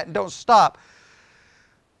past that and don't stop.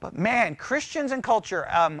 But man, Christians and culture,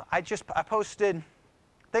 I posted,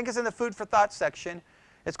 I think it's in the Food for Thought section.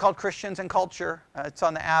 It's called Christians and Culture. It's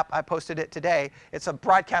on the app. I posted it today. It's a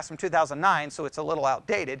broadcast from 2009, so it's a little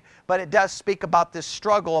outdated, but it does speak about this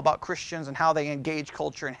struggle about Christians and how they engage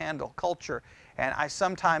culture and handle culture. And I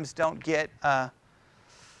sometimes don't get, I've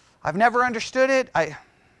never understood it.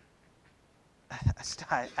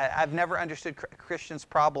 I've never understood Christians'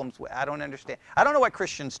 problems. I don't understand. I don't know what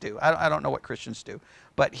Christians do. I don't know what Christians do.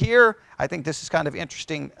 But here, I think this is kind of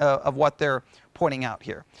interesting of what they're pointing out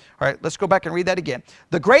here. All right, let's go back and read that again.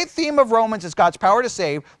 The great theme of Romans is God's power to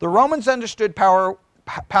save. The Romans understood power.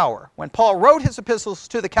 When Paul wrote his epistles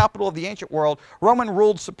to the capital of the ancient world, Roman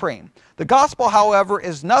ruled supreme. The gospel, however,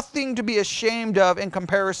 is nothing to be ashamed of in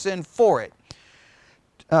comparison for it.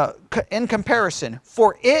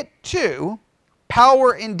 For it too,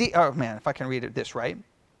 power indeed. Oh man, if I can read this right.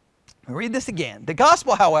 Read this again. The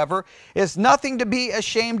gospel, however, is nothing to be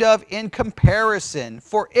ashamed of in comparison,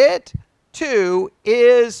 for it too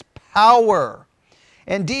is power.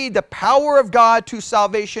 Indeed, the power of God to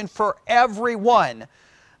salvation for everyone.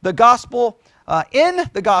 The gospel, in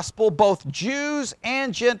the gospel, both Jews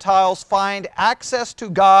and Gentiles find access to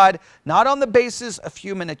God not on the basis of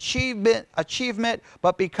human achievement,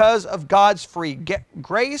 but because of God's free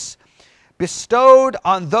grace bestowed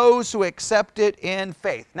on those who accept it in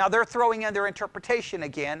faith. Now they're throwing in their interpretation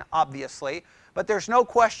again, obviously, but there's no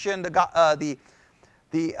question the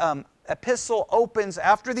epistle opens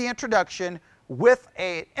after the introduction with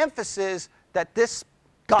an emphasis that this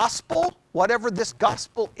gospel, whatever this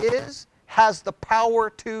gospel is, has the power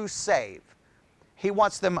to save. He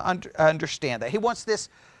wants them to understand that. He wants this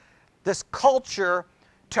culture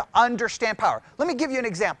to understand power. Let me give you an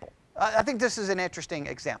example. I think this is an interesting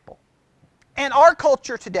example. In our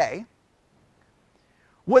culture today,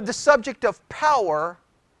 would the subject of power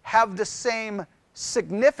have the same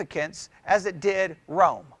significance as it did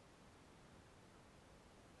Rome?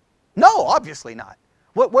 No, obviously not.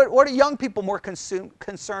 What are young people more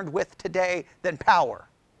concerned with today than power?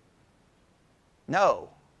 No.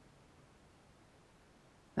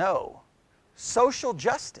 No. Social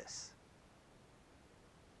justice.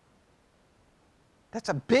 That's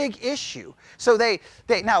a big issue. So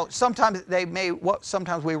now sometimes what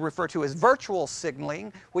sometimes we refer to as virtual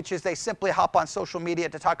signaling, which is they simply hop on social media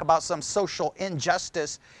to talk about some social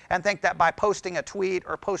injustice and think that by posting a tweet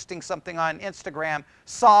or posting something on Instagram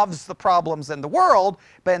solves the problems in the world,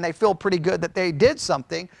 and they feel pretty good that they did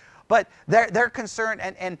something. But they're concerned,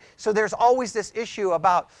 and so there's always this issue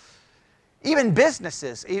about even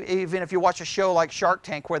businesses, even if you watch a show like Shark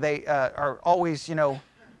Tank where they are always,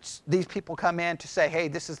 these people come in to say, hey,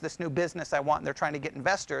 this is this new business I want, and they're trying to get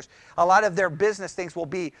investors. A lot of their business things will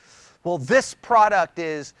be well, this product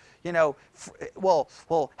is, will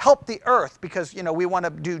help the earth because, we want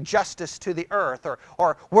to do justice to the earth,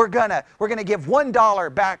 or we're gonna give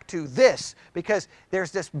 $1 back to this because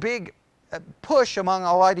there's this big push among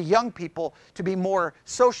a lot of young people to be more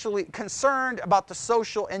socially concerned about the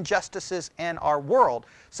social injustices in our world.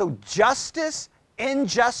 So justice,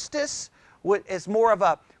 injustice is more of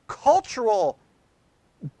a cultural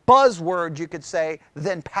buzzword, you could say,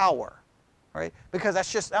 than power. Right? Because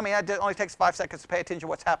that's just, it only takes 5 seconds to pay attention to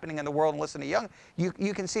what's happening in the world and listen to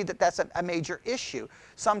you can see that that's a major issue.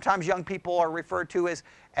 Sometimes young people are referred to as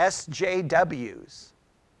SJWs.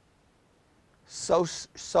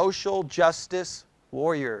 Social Justice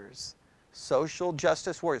Warriors. Social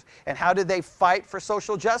Justice Warriors. And how do they fight for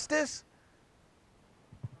social justice?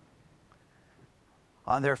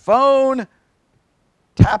 On their phone,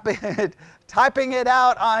 typing it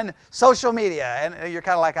out on social media. And you're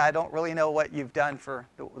kind of like, I don't really know what you've done for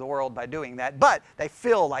the world by doing that. But they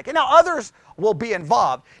feel like it. Now, others will be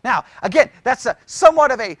involved. Now, again, that's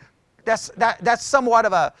somewhat of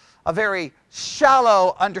a very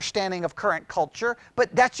shallow understanding of current culture,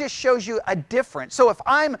 but that just shows you a difference. So if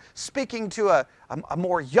I'm speaking to a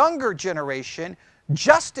more younger generation,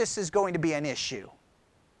 justice is going to be an issue.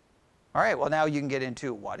 All right, well, now you can get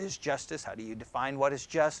into what is justice, how do you define what is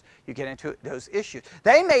just, you get into those issues.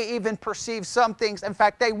 They may even perceive some things, in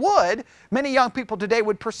fact, many young people today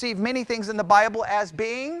would perceive many things in the Bible as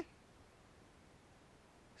being,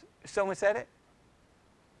 someone said it,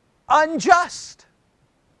 unjust.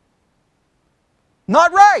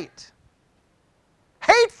 Not right.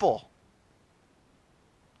 Hateful.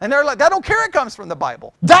 And they're like, I don't care it comes from the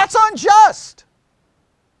Bible. That's unjust.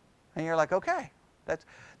 And you're like, okay,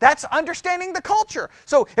 that's understanding the culture.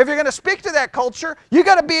 So if you're going to speak to that culture, you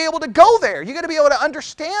got to be able to go there. You got to be able to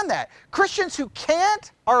understand that. Christians who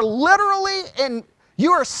can't are literally,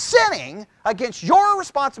 you are sinning against your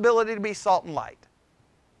responsibility to be salt and light.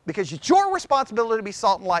 Because it's your responsibility to be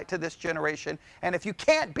salt and light to this generation. And if you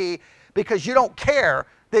can't be because you don't care,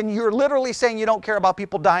 then you're literally saying you don't care about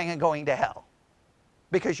people dying and going to hell.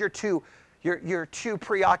 Because you're too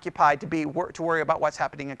preoccupied to worry about what's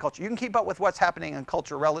happening in culture. You can keep up with what's happening in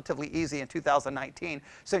culture relatively easy in 2019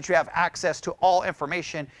 since you have access to all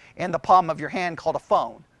information in the palm of your hand called a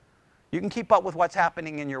phone. You can keep up with what's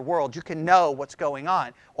happening in your world. You can know what's going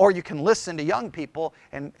on. Or you can listen to young people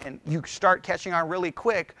and you start catching on really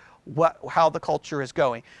quick how the culture is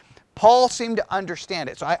going. Paul seemed to understand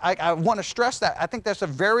it. So I want to stress that. I think that's a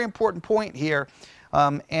very important point here,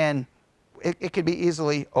 and it could be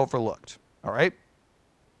easily overlooked. All right?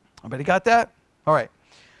 Everybody got that? All right.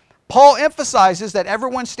 Paul emphasizes that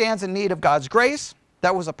everyone stands in need of God's grace.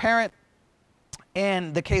 That was apparent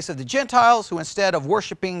in the case of the Gentiles, who instead of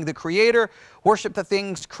worshiping the Creator, worship the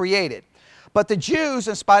things created. But the Jews,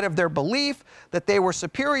 in spite of their belief that they were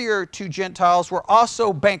superior to Gentiles, were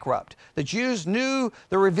also bankrupt. The Jews knew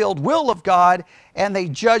the revealed will of God, and they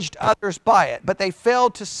judged others by it. But they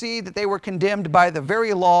failed to see that they were condemned by the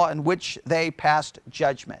very law in which they passed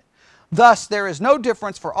judgment. Thus, there is no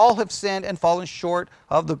difference, for all have sinned and fallen short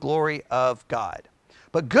of the glory of God.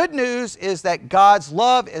 But good news is that God's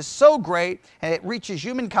love is so great, and it reaches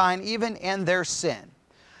humankind even in their sin.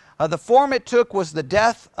 The form it took was the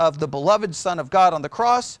death of the beloved Son of God on the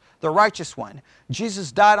cross, the righteous one.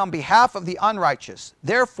 Jesus died on behalf of the unrighteous.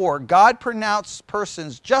 Therefore, God pronounced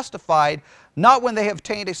persons justified not when they have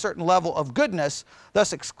attained a certain level of goodness,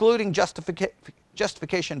 thus excluding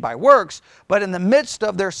justification by works, but in the midst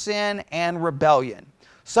of their sin and rebellion.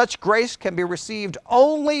 Such grace can be received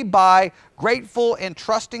only by grateful and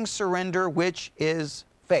trusting surrender, which is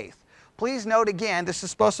faith. Please note again, this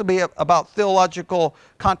is supposed to be about theological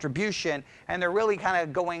contribution, and they're really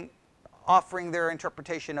kind of offering their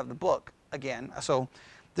interpretation of the book again. So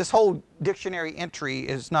this whole dictionary entry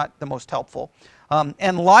is not the most helpful.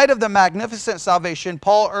 In light of the magnificent salvation,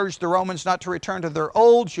 Paul urged the Romans not to return to their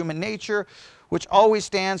old human nature, which always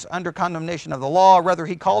stands under condemnation of the law. Rather,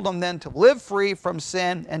 he called them then to live free from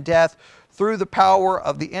sin and death through the power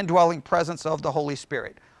of the indwelling presence of the Holy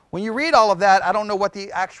Spirit. When you read all of that, I don't know what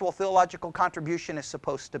the actual theological contribution is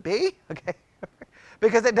supposed to be, okay?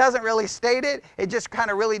 Because it doesn't really state it. It just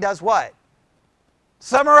kind of really does what?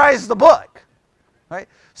 Summarize the book, right?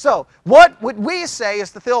 So, what would we say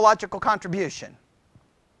is the theological contribution?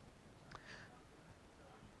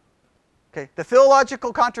 Okay, the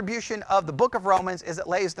theological contribution of the book of Romans is it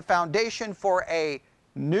lays the foundation for a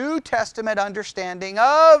New Testament understanding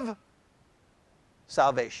of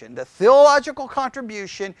salvation. The theological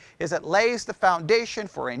contribution is it lays the foundation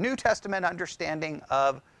for a New Testament understanding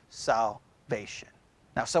of salvation.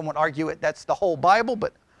 Now, some would argue that's the whole Bible,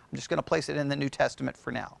 but I'm just going to place it in the New Testament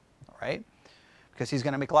for now. All right? Because he's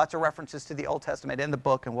going to make lots of references to the Old Testament in the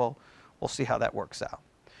book, and we'll see how that works out.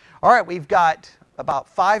 All right, we've got about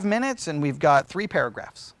 5 minutes, and we've got 3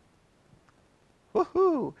 paragraphs.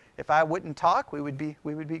 Woohoo! If I wouldn't talk, we would be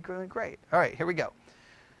going great. All right, here we go.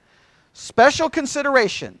 Special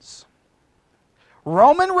considerations.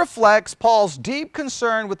 Roman reflects Paul's deep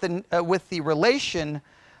concern with the relation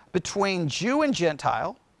between Jew and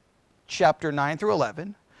Gentile, chapter 9 through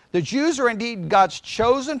 11. The Jews are indeed God's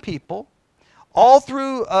chosen people. All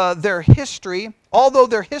through their history, although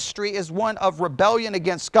their history is one of rebellion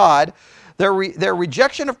against God, their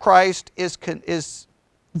rejection of Christ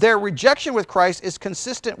their rejection with Christ is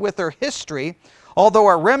consistent with their history, although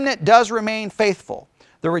a remnant does remain faithful.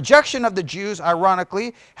 The rejection of the Jews,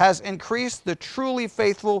 ironically, has increased the truly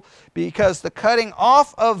faithful because the cutting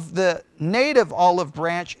off of the native olive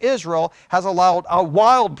branch, Israel, has allowed a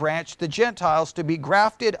wild branch, the Gentiles, to be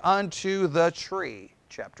grafted unto the tree.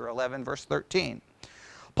 Chapter 11, verse 13.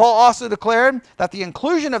 Paul also declared that the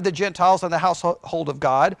inclusion of the Gentiles in the household of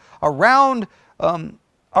God aroused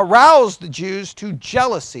the Jews to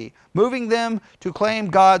jealousy, moving them to claim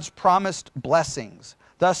God's promised blessings.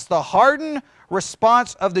 Thus, the hardened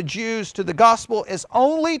response of the Jews to the gospel is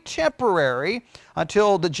only temporary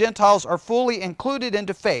until the Gentiles are fully included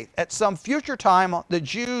into faith. At some future time, the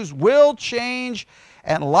Jews will change,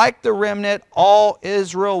 and like the remnant, all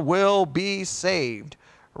Israel will be saved.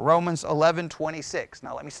 Romans 11:26.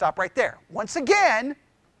 Now let me stop right there. Once again,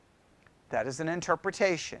 that is an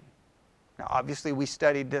interpretation. Now obviously we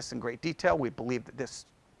studied this in great detail. We believe that this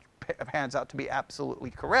pans out to be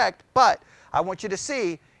absolutely correct, but I want you to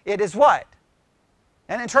see it is what?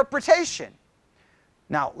 An interpretation.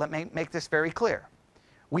 Now let me make this very clear.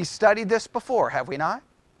 We studied this before, have we not?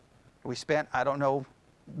 We spent, I don't know,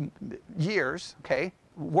 years, okay,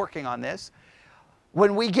 working on this.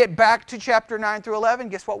 When we get back to chapter 9 through 11,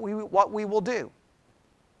 guess what we will do?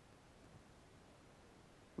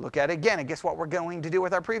 Look at it again, and guess what we're going to do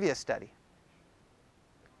with our previous study?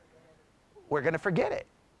 We're going to forget it.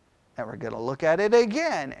 And we're going to look at it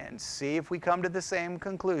again and see if we come to the same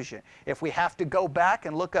conclusion. If we have to go back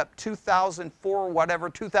and look up 2004, whatever,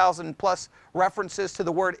 2,000 plus references to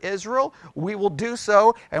the word Israel, we will do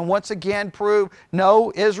so and once again prove,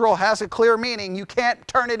 no, Israel has a clear meaning. You can't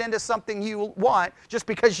turn it into something you want just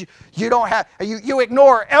because you don't have, you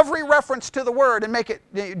ignore every reference to the word and make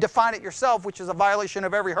it, define it yourself, which is a violation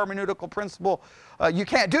of every hermeneutical principle. You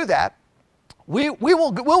can't do that. We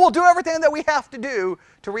will do everything that we have to do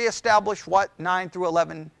to reestablish what 9 through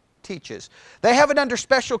 11 teaches. They have it under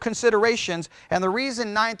special considerations, and the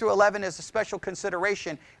reason 9 through 11 is a special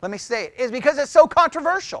consideration, let me say it, is because it's so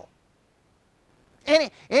controversial.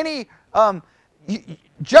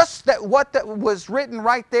 Just that what that was written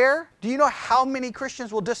right there, do you know how many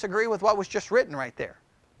Christians will disagree with what was just written right there?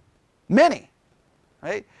 Many,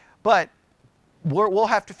 right? But we'll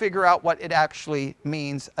have to figure out what it actually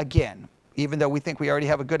means again. Even though we think we already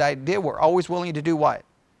have a good idea, we're always willing to do what?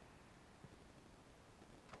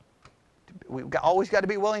 We've always got to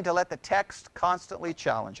be willing to let the text constantly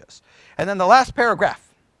challenge us. And then the last paragraph.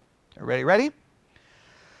 Everybody ready?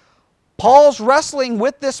 Paul's wrestling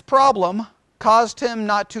with this problem caused him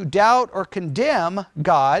not to doubt or condemn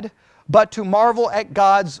God, but to marvel at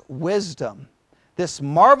God's wisdom. This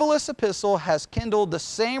marvelous epistle has kindled the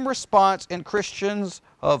same response in Christians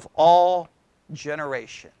of all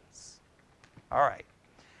generations. All right.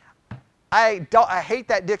 I hate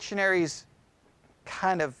that dictionary's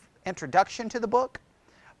kind of introduction to the book,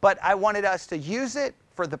 but I wanted us to use it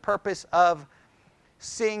for the purpose of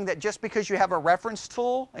seeing that just because you have a reference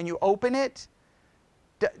tool and you open it,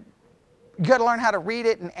 you got to learn how to read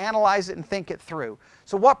it and analyze it and think it through.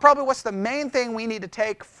 So what's the main thing we need to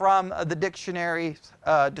take from the dictionary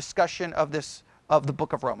discussion of the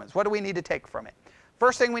book of Romans? What do we need to take from it?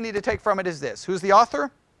 First thing we need to take from it is this. Who's the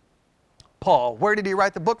author? Paul. Where did he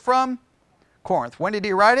write the book from? Corinth. When did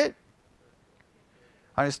he write it?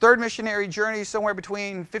 On his third missionary journey, somewhere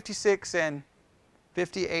between 56 and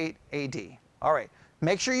 58 AD. All right.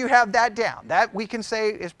 Make sure you have that down. That we can say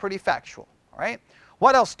is pretty factual. All right.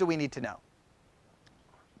 What else do we need to know?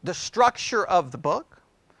 The structure of the book.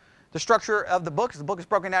 The structure of the book is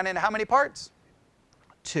broken down into how many parts?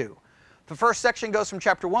 2. The first section goes from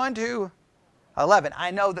chapter 1 to 11.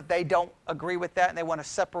 I know that they don't agree with that and they want to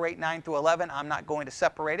separate 9 through 11. I'm not going to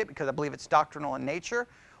separate it because I believe it's doctrinal in nature.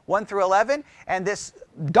 1 through 11. And this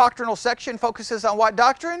doctrinal section focuses on what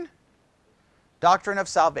doctrine? Doctrine of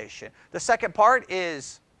salvation. The second part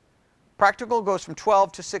is practical, goes from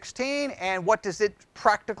 12 to 16. And what does it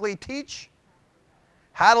practically teach?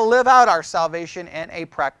 How to live out our salvation in a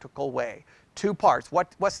practical way. 2 parts.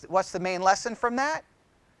 What's the main lesson from that?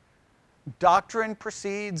 Doctrine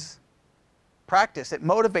precedes practice. It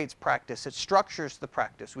motivates practice. It structures the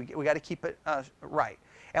practice. We got to keep it right.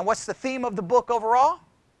 And what's the theme of the book overall?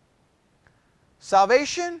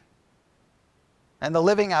 Salvation and the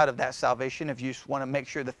living out of that salvation, if you want to make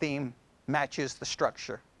sure the theme matches the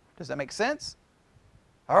structure. Does that make sense?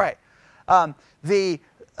 All right. The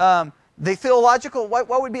theological,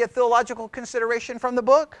 what would be a theological consideration from the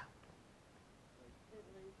book?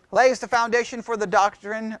 Lays the foundation for the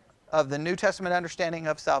doctrine of the New Testament understanding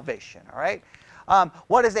of salvation. All right.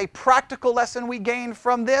 What is a practical lesson we gain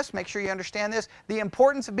from this? Make sure you understand this. The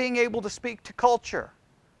importance of being able to speak to culture.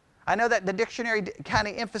 I know that the dictionary kind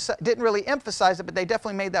of didn't really emphasize it, but they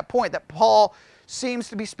definitely made that point, that Paul seems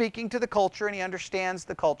to be speaking to the culture, and he understands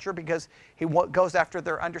the culture because he goes after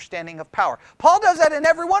their understanding of power. Paul does that in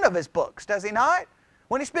every one of his books, does he not?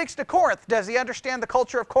 When he speaks to Corinth, does he understand the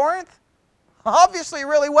culture of Corinth? Obviously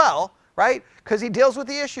really well, right? Because he deals with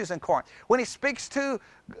the issues in Corinth. When he speaks to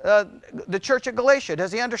the church of Galatia,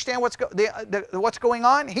 does he understand what's going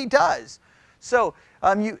on? He does. So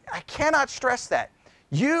I cannot stress that.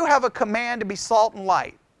 You have a command to be salt and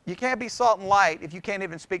light. You can't be salt and light if you can't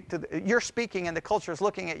even speak to you're speaking and the culture is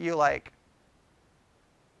looking at you like,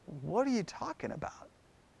 what are you talking about?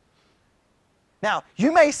 Now,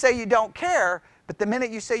 you may say you don't care, but the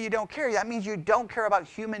minute you say you don't care, that means you don't care about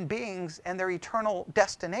human beings and their eternal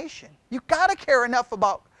destination. You have to care enough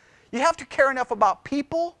about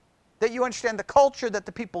people that you understand the culture that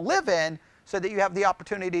the people live in so that you have the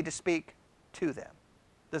opportunity to speak to them.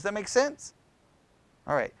 Does that make sense?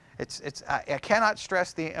 All right. I cannot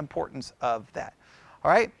stress the importance of that.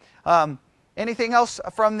 All right. Anything else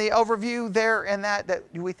from the overview there and that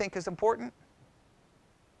we think is important?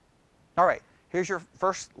 All right. Here's your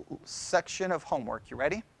first section of homework. You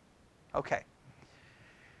ready? Okay.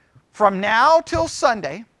 From now till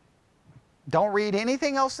Sunday, don't read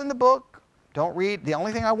anything else in the book. Don't read. The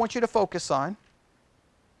only thing I want you to focus on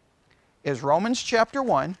is Romans chapter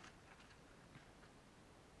 1,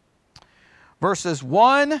 verses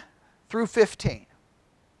 1 through 15.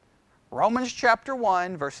 Romans chapter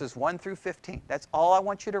 1, verses 1 through 15. That's all I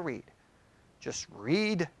want you to read. Just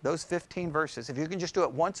read those 15 verses. If you can just do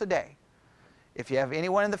it once a day. If you have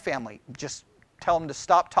anyone in the family, just tell them to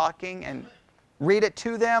stop talking and read it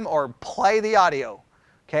to them or play the audio.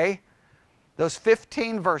 Okay? Those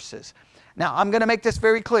 15 verses. Now, I'm going to make this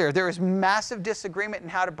very clear. There is massive disagreement in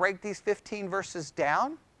how to break these 15 verses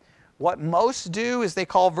down. What most do is they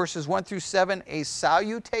call verses 1 through 7 a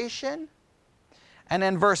salutation. And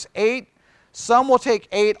then verse 8, some will take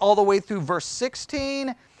 8 all the way through verse 16.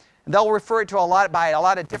 And they'll refer it to by a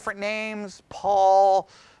lot of different names. Paul,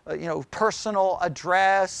 personal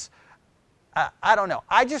address. I don't know.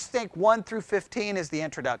 I just think 1 through 15 is the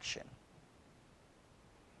introduction.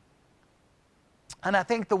 And I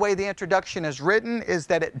think the way the introduction is written is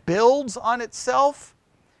that it builds on itself.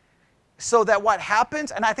 So that what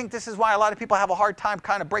happens, and I think this is why a lot of people have a hard time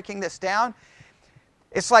kind of breaking this down,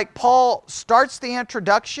 it's like Paul starts the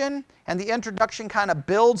introduction, and the introduction kind of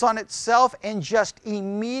builds on itself and just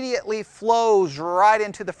immediately flows right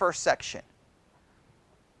into the first section.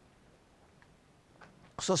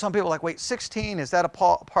 So some people are like, wait, 16, is that a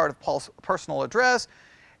part of Paul's personal address?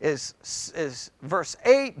 Is verse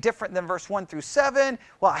 8 different than verse 1 through 7?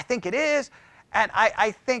 Well, I think it is, and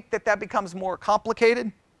I think that becomes more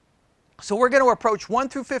complicated. So we're going to approach 1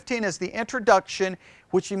 through 15 as the introduction,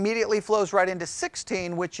 which immediately flows right into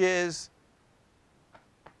 16, which is,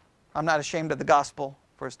 I'm not ashamed of the gospel,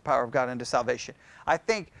 for it's the power of God unto salvation. I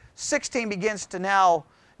think 16 begins to now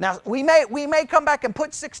we may come back and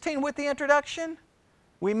put 16 with the introduction.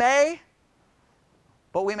 We may,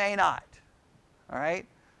 but we may not. All right?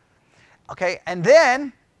 Okay, and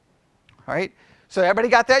then, all right, so everybody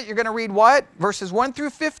got that? You're going to read what? Verses 1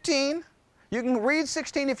 through 15. You can read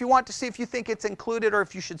 16 if you want to see if you think it's included or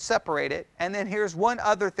if you should separate it. And then here's one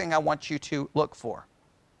other thing I want you to look for.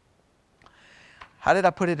 How did I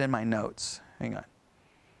put it in my notes? Hang on.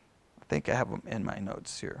 I think I have them in my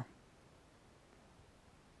notes here.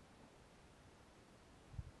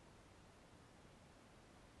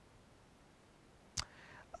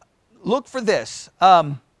 Look for this.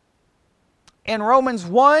 In Romans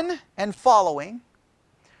 1 and following,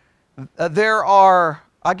 there are,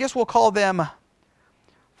 I guess we'll call them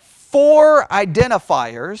 4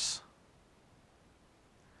 identifiers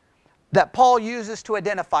that Paul uses to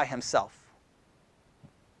identify himself.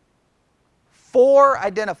 4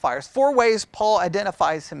 identifiers, 4 ways Paul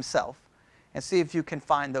identifies himself. And see if you can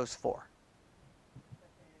find those 4.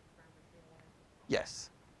 Yes.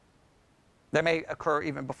 That may occur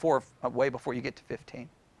even before, way before you get to 15.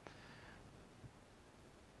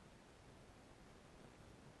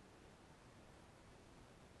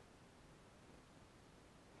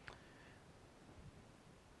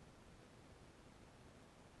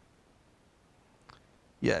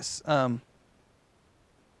 Yes. Yeah.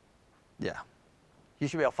 You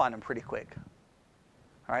should be able to find them pretty quick.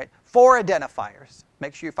 All right. 4 identifiers.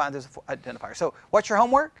 Make sure you find those identifiers. So what's your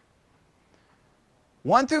homework?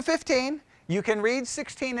 1 through 15. You can read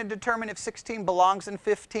 16 and determine if 16 belongs in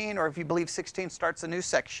 15 or if you believe 16 starts a new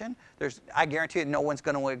section. I guarantee you no one's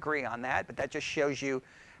going to agree on that, but that just shows you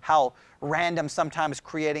how random sometimes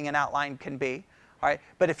creating an outline can be. All right?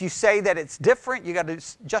 But if you say that it's different, you got to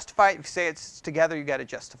justify it. If you say it's together, you got to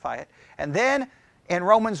justify it. And then in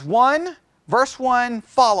Romans 1, verse 1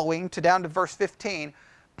 following to down to verse 15,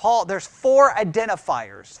 there's 4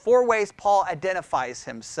 identifiers, 4 ways Paul identifies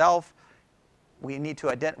himself. We need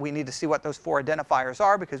to see what those 4 identifiers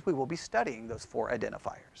are because we will be studying those 4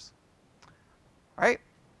 identifiers. All right?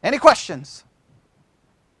 Any questions?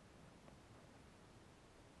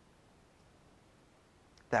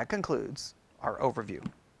 That concludes our overview.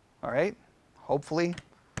 All right? Hopefully,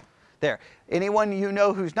 there. Anyone you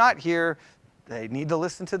know who's not here, they need to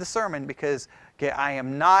listen to the sermon because I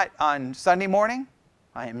am not on Sunday morning.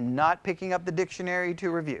 I am not picking up the dictionary to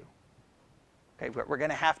review. Okay, we're going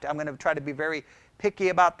to have to. I'm going to try to be very picky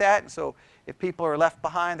about that. So if people are left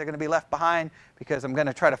behind, they're going to be left behind because I'm going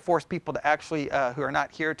to try to force people to actually, who are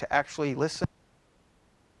not here, to actually listen.